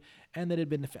owed, and that it had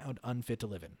been found unfit to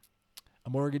live in. A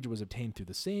mortgage was obtained through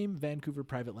the same Vancouver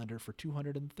private lender for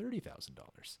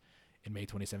 $230,000. In May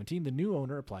 2017, the new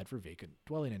owner applied for vacant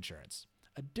dwelling insurance.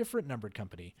 A different numbered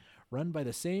company, run by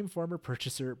the same former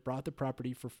purchaser, bought the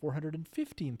property for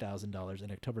 $415,000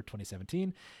 in October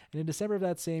 2017, and in December of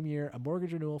that same year, a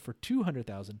mortgage renewal for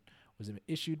 $200,000 was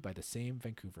issued by the same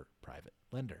Vancouver private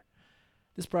lender.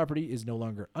 This property is no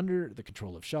longer under the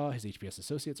control of Shah, his HBS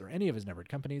associates, or any of his numbered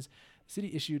companies. The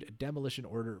city issued a demolition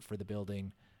order for the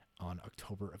building on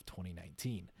October of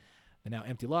 2019. The now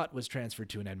empty lot was transferred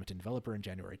to an Edmonton developer in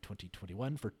January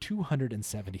 2021 for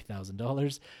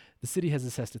 $270,000. The city has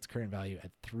assessed its current value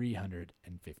at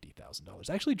 $350,000.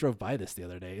 I actually drove by this the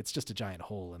other day. It's just a giant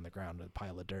hole in the ground with a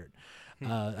pile of dirt.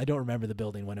 I don't remember the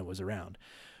building when it was around.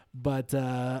 But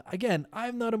again,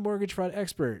 I'm not a mortgage fraud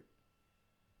expert.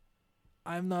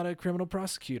 I'm not a criminal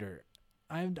prosecutor.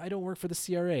 I don't work for the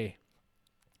CRA.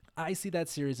 I see that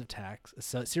series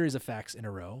of facts in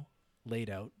a row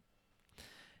laid out,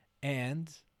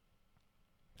 and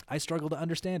I struggle to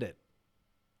understand it.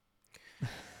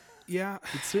 Yeah.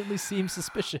 It certainly seems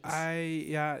suspicious.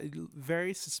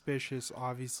 Very suspicious.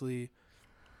 Obviously,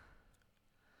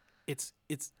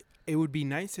 it would be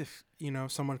nice if,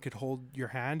 someone could hold your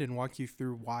hand and walk you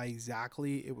through why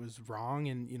exactly it was wrong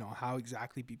and, how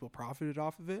exactly people profited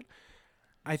off of it.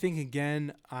 I think,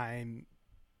 again, I'm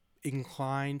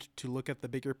inclined to look at the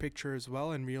bigger picture as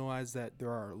well and realize that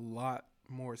there are a lot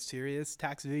more serious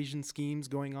tax evasion schemes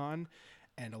going on,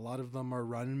 and a lot of them are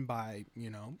run by,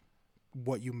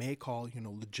 what you may call,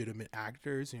 legitimate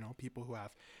actors, people who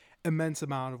have immense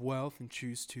amount of wealth and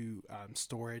choose to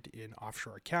store it in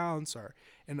offshore accounts or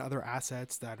in other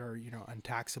assets that are,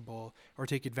 untaxable, or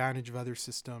take advantage of other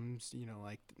systems,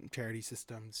 like charity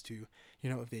systems to,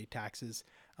 evade taxes.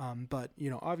 But,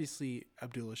 obviously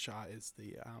Abdullah Shah is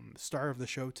the star of the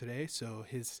show today. So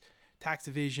his tax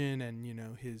evasion and,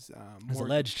 his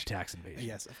alleged tax evasion.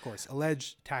 Yes, of course.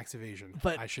 Alleged tax evasion.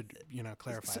 But I should,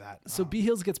 clarify that. So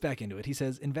Behiels gets back into it. He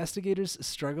says, investigators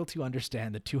struggle to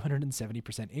understand the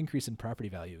 270% increase in property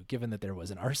value, given that there was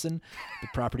an arson, the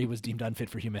property was deemed unfit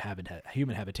for human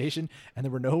habitation, and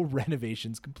there were no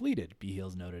renovations completed,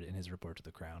 Behiels noted in his report to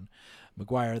the Crown.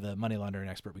 McGuire, the money laundering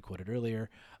expert we quoted earlier,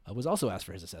 was also asked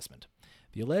for his assessment.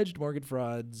 The alleged mortgage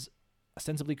frauds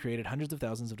ostensibly created hundreds of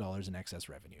thousands of dollars in excess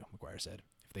revenue, McGuire said.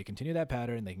 If they continue that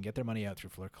pattern, they can get their money out through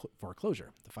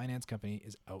foreclosure. The finance company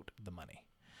is out the money.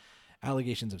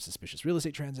 Allegations of suspicious real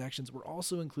estate transactions were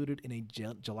also included in a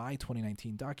July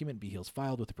 2019 document Behiels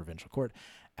filed with the provincial court,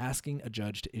 asking a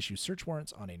judge to issue search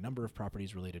warrants on a number of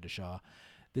properties related to Shah.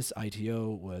 This ITO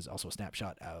was also a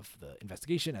snapshot of the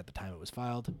investigation at the time it was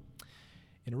filed.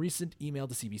 In a recent email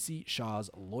to CBC, Shah's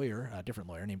lawyer, a different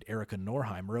lawyer named Erica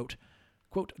Norheim, wrote,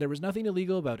 quote, "There was nothing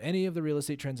illegal about any of the real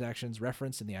estate transactions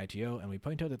referenced in the ITO, and we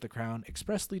point out that the Crown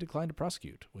expressly declined to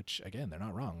prosecute," which, again, they're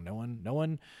not wrong. No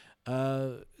one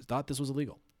thought this was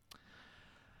illegal.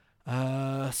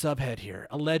 Subhead here,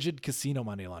 alleged casino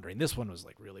money laundering. This one was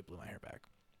really blew my hair back.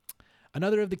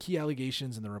 Another of the key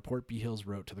allegations in the report Behiels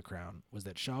wrote to the Crown was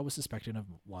that Shah was suspected of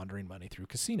laundering money through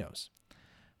casinos.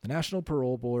 The National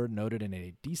Parole Board noted in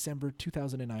a December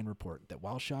 2009 report that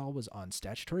while Shah was on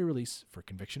statutory release for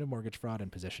conviction of mortgage fraud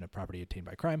and possession of property obtained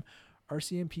by crime,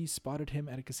 RCMP spotted him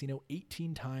at a casino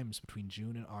 18 times between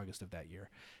June and August of that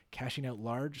year, cashing out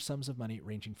large sums of money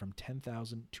ranging from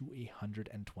 $10,000 to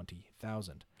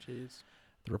 $120,000. Jeez.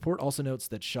 The report also notes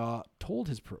that Shah told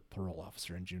his parole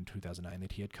officer in June 2009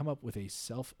 that he had come up with a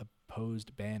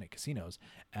self-imposed ban at casinos,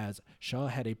 as Shah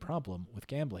had a problem with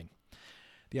gambling.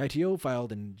 The ITO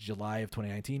filed in July of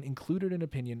 2019 included an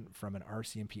opinion from an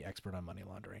RCMP expert on money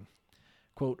laundering.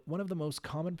 Quote, "One of the most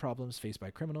common problems faced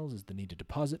by criminals is the need to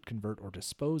deposit, convert, or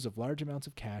dispose of large amounts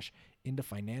of cash into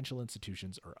financial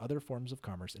institutions or other forms of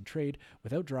commerce and trade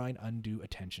without drawing undue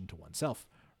attention to oneself,"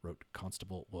 wrote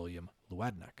Constable William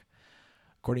Luadnak.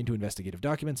 According to investigative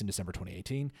documents in December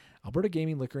 2018, Alberta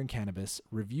Gaming, Liquor and Cannabis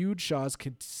reviewed Shah's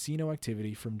casino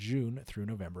activity from June through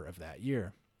November of that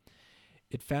year.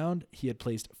 It found he had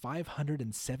placed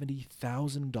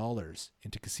 $570,000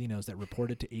 into casinos that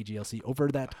reported to AGLC over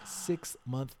that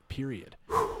 6-month period.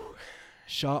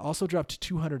 Shah also dropped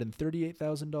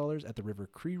 $238,000 at the River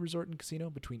Cree Resort and Casino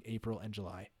between April and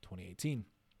July 2018.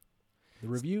 The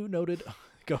review noted...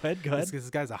 Go ahead. This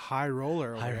guy's a high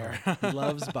roller over there. He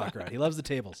loves baccarat. He loves the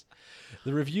tables.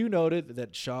 The review noted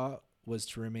that Shah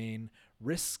was,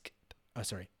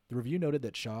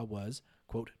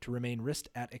 quote, "to remain risked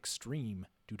at extreme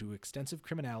due to extensive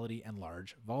criminality and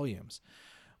large volumes."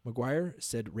 McGuire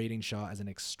said raiding Shah as an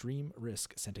extreme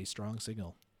risk sent a strong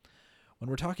signal. When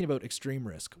we're talking about extreme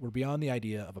risk, we're beyond the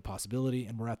idea of a possibility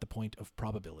and we're at the point of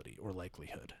probability or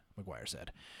likelihood, McGuire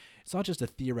said. It's not just a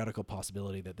theoretical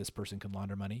possibility that this person can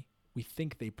launder money. We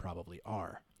think they probably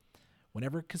are.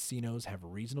 Whenever casinos have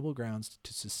reasonable grounds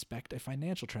to suspect a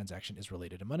financial transaction is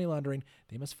related to money laundering,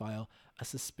 they must file a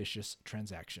suspicious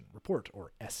transaction report,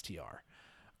 or STR.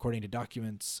 According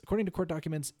to court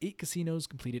documents, 8 casinos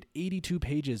completed 82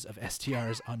 pages of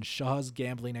STRs on Shah's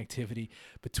gambling activity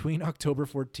between October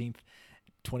 14th,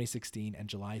 2016 and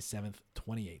July 7th,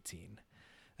 2018.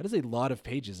 That is a lot of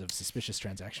pages of suspicious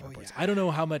transaction reports. Yeah. I don't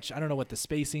know what the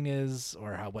spacing is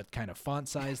or what kind of font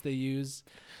size they use.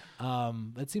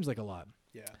 That seems like a lot.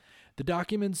 Yeah. The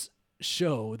documents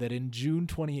show that in June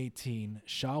 2018,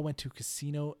 Shah went to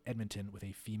Casino Edmonton with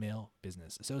a female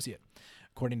business associate.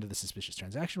 According to the suspicious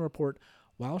transaction report,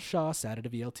 while Shah sat at a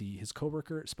VLT, his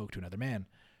coworker spoke to another man.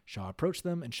 Shah approached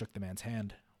them and shook the man's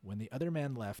hand. When the other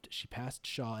man left, she passed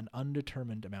Shah an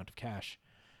undetermined amount of cash.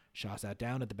 Shah sat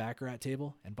down at the baccarat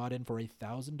table and bought in for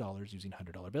 $1,000 using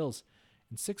 $100 bills.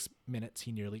 In 6 minutes,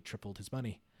 he nearly tripled his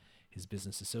money. His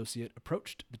business associate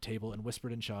approached the table and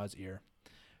whispered in Shah's ear.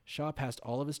 Shah passed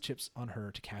all of his chips on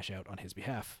her to cash out on his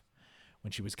behalf.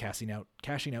 When she was cashing out the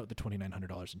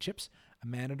 $2,900 in chips, a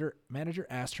manager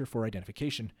asked her for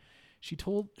identification.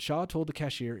 Shah told the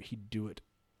cashier he'd do it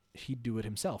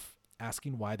himself,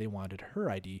 asking why they wanted her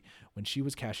ID when she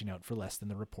was cashing out for less than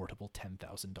the reportable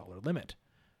 $10,000 limit.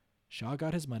 Shah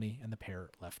got his money and the pair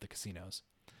left the casino.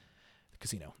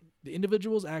 The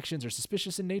individual's actions are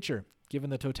suspicious in nature, given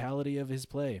the totality of his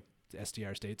play. The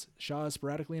STR states, Shah is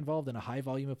sporadically involved in a high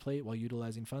volume of play while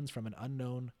utilizing funds from an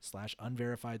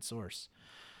unknown/unverified source.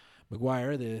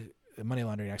 McGuire, the money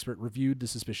laundering expert, reviewed the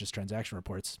suspicious transaction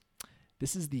reports.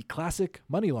 This is the classic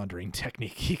money laundering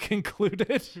technique, he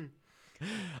concluded.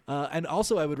 And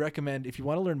also, I would recommend, if you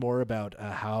want to learn more about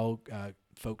how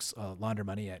folks launder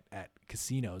money at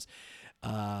casinos,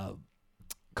 Canada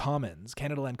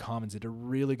Land Commons did a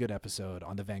really good episode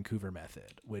on the Vancouver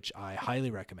method, which I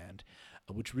highly recommend,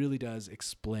 which really does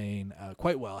explain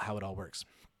quite well how it all works.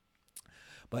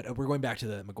 But we're going back to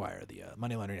the McGuire, the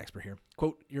money laundering expert here.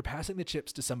 Quote, you're passing the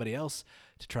chips to somebody else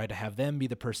to try to have them be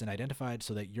the person identified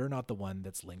so that you're not the one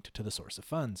that's linked to the source of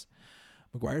funds.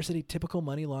 McGuire said a typical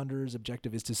money launderer's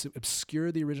objective is to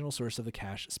obscure the original source of the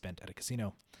cash spent at a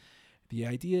casino. The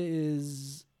idea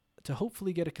is to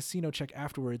hopefully get a casino check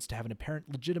afterwards to have an apparent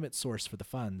legitimate source for the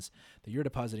funds that you're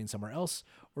depositing somewhere else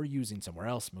or using somewhere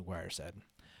else, McGuire said.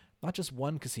 Not just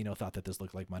one casino thought that this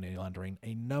looked like money laundering.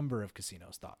 A number of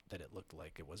casinos thought that it looked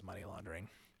like it was money laundering.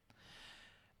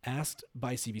 Asked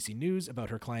by CBC News about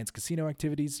her client's casino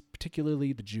activities,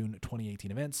 particularly the June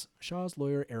 2018 events, Shah's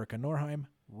lawyer, Erica Norheim,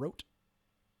 wrote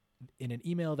in an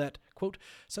email that, quote,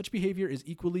 such behavior is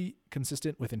equally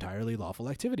consistent with entirely lawful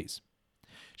activities.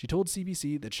 She told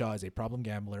CBC that Shah is a problem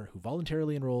gambler who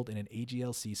voluntarily enrolled in an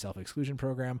AGLC self-exclusion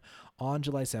program on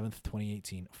July 7th,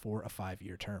 2018 for a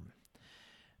 5-year term.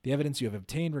 The evidence you have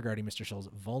obtained regarding Mr. Shah's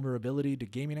vulnerability to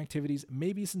gaming activities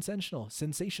may be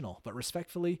sensational, but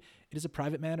respectfully, it is a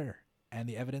private matter, and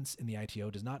the evidence in the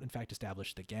ITO does not in fact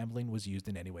establish that gambling was used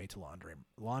in any way to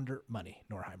launder money,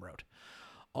 Norheim wrote.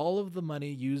 All of the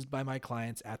money used by my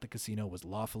clients at the casino was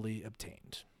lawfully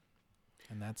obtained.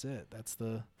 And that's it. That's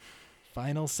the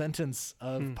final sentence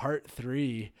of part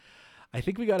 3. I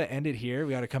think we got to end it here.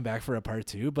 We got to come back for a part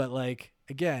 2. But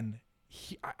again,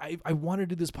 I want to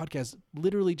do this podcast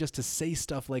literally just to say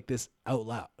stuff like this out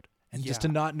loud and just to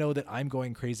not know that I'm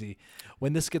going crazy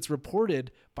when this gets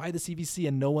reported by the CBC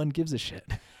and no one gives a shit.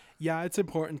 Yeah, it's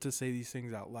important to say these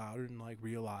things out loud and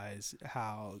realize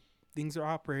how things are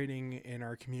operating in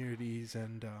our communities.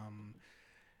 And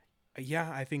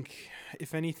I think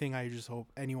if anything, I just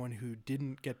hope anyone who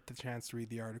didn't get the chance to read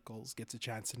the articles gets a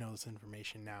chance to know this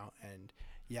information now. And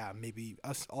maybe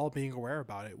us all being aware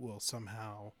about it will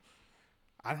somehow,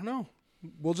 I don't know,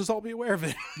 we'll just all be aware of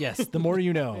it. Yes, the more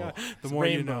you know. The more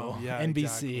Rainbow, you know. Yeah,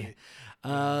 NBC. Exactly.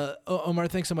 Oumar,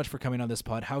 thanks so much for coming on this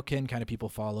pod. How can kind of people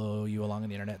follow you along on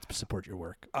the internet to support your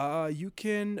work? You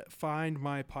can find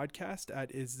my podcast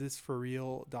at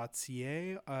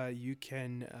isthisforreal.ca. You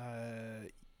can,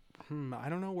 I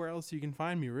don't know where else you can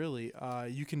find me really.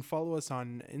 You can follow us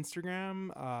on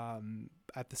Instagram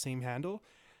at the same handle.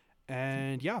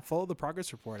 And follow the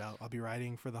progress report. I'll be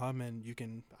writing for the Hum, and you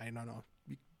can, I don't know,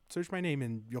 search my name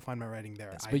and you'll find my writing there.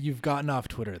 Yes, but you've gotten off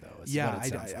Twitter though.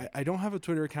 I don't have a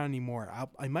Twitter account anymore.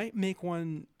 I might make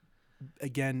one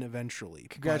again eventually.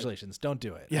 Congratulations. Don't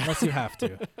do it unless you have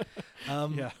to.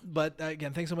 But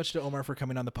again, thanks so much to Oumar for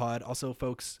coming on the pod. Also,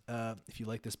 folks, if you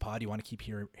like this pod, you want to keep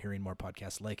hearing more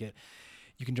podcasts like it,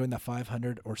 You can join the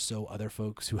 500 or so other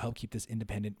folks who help keep this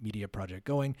independent media project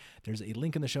going. There's a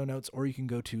link in the show notes, or you can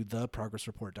go to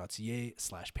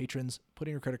theprogressreport.ca/patrons, put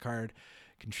in your credit card,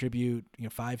 contribute,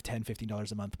 $5, $10,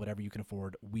 $15 a month, whatever you can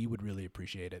afford. We would really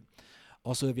appreciate it.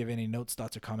 Also, if you have any notes,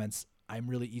 thoughts, or comments, I'm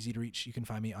really easy to reach. You can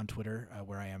find me on Twitter,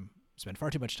 where I spend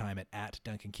far too much time at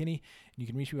Duncan Kinney. And you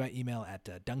can reach me by email at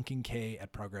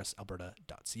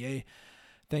duncank@progressalberta.ca.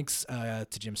 Thanks to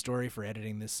Jim Story for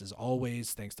editing this as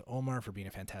always. Thanks to Oumar for being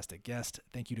a fantastic guest.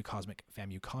 Thank you to Cosmic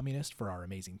FAMU Communist for our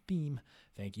amazing theme.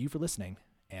 Thank you for listening,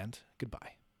 and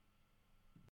goodbye.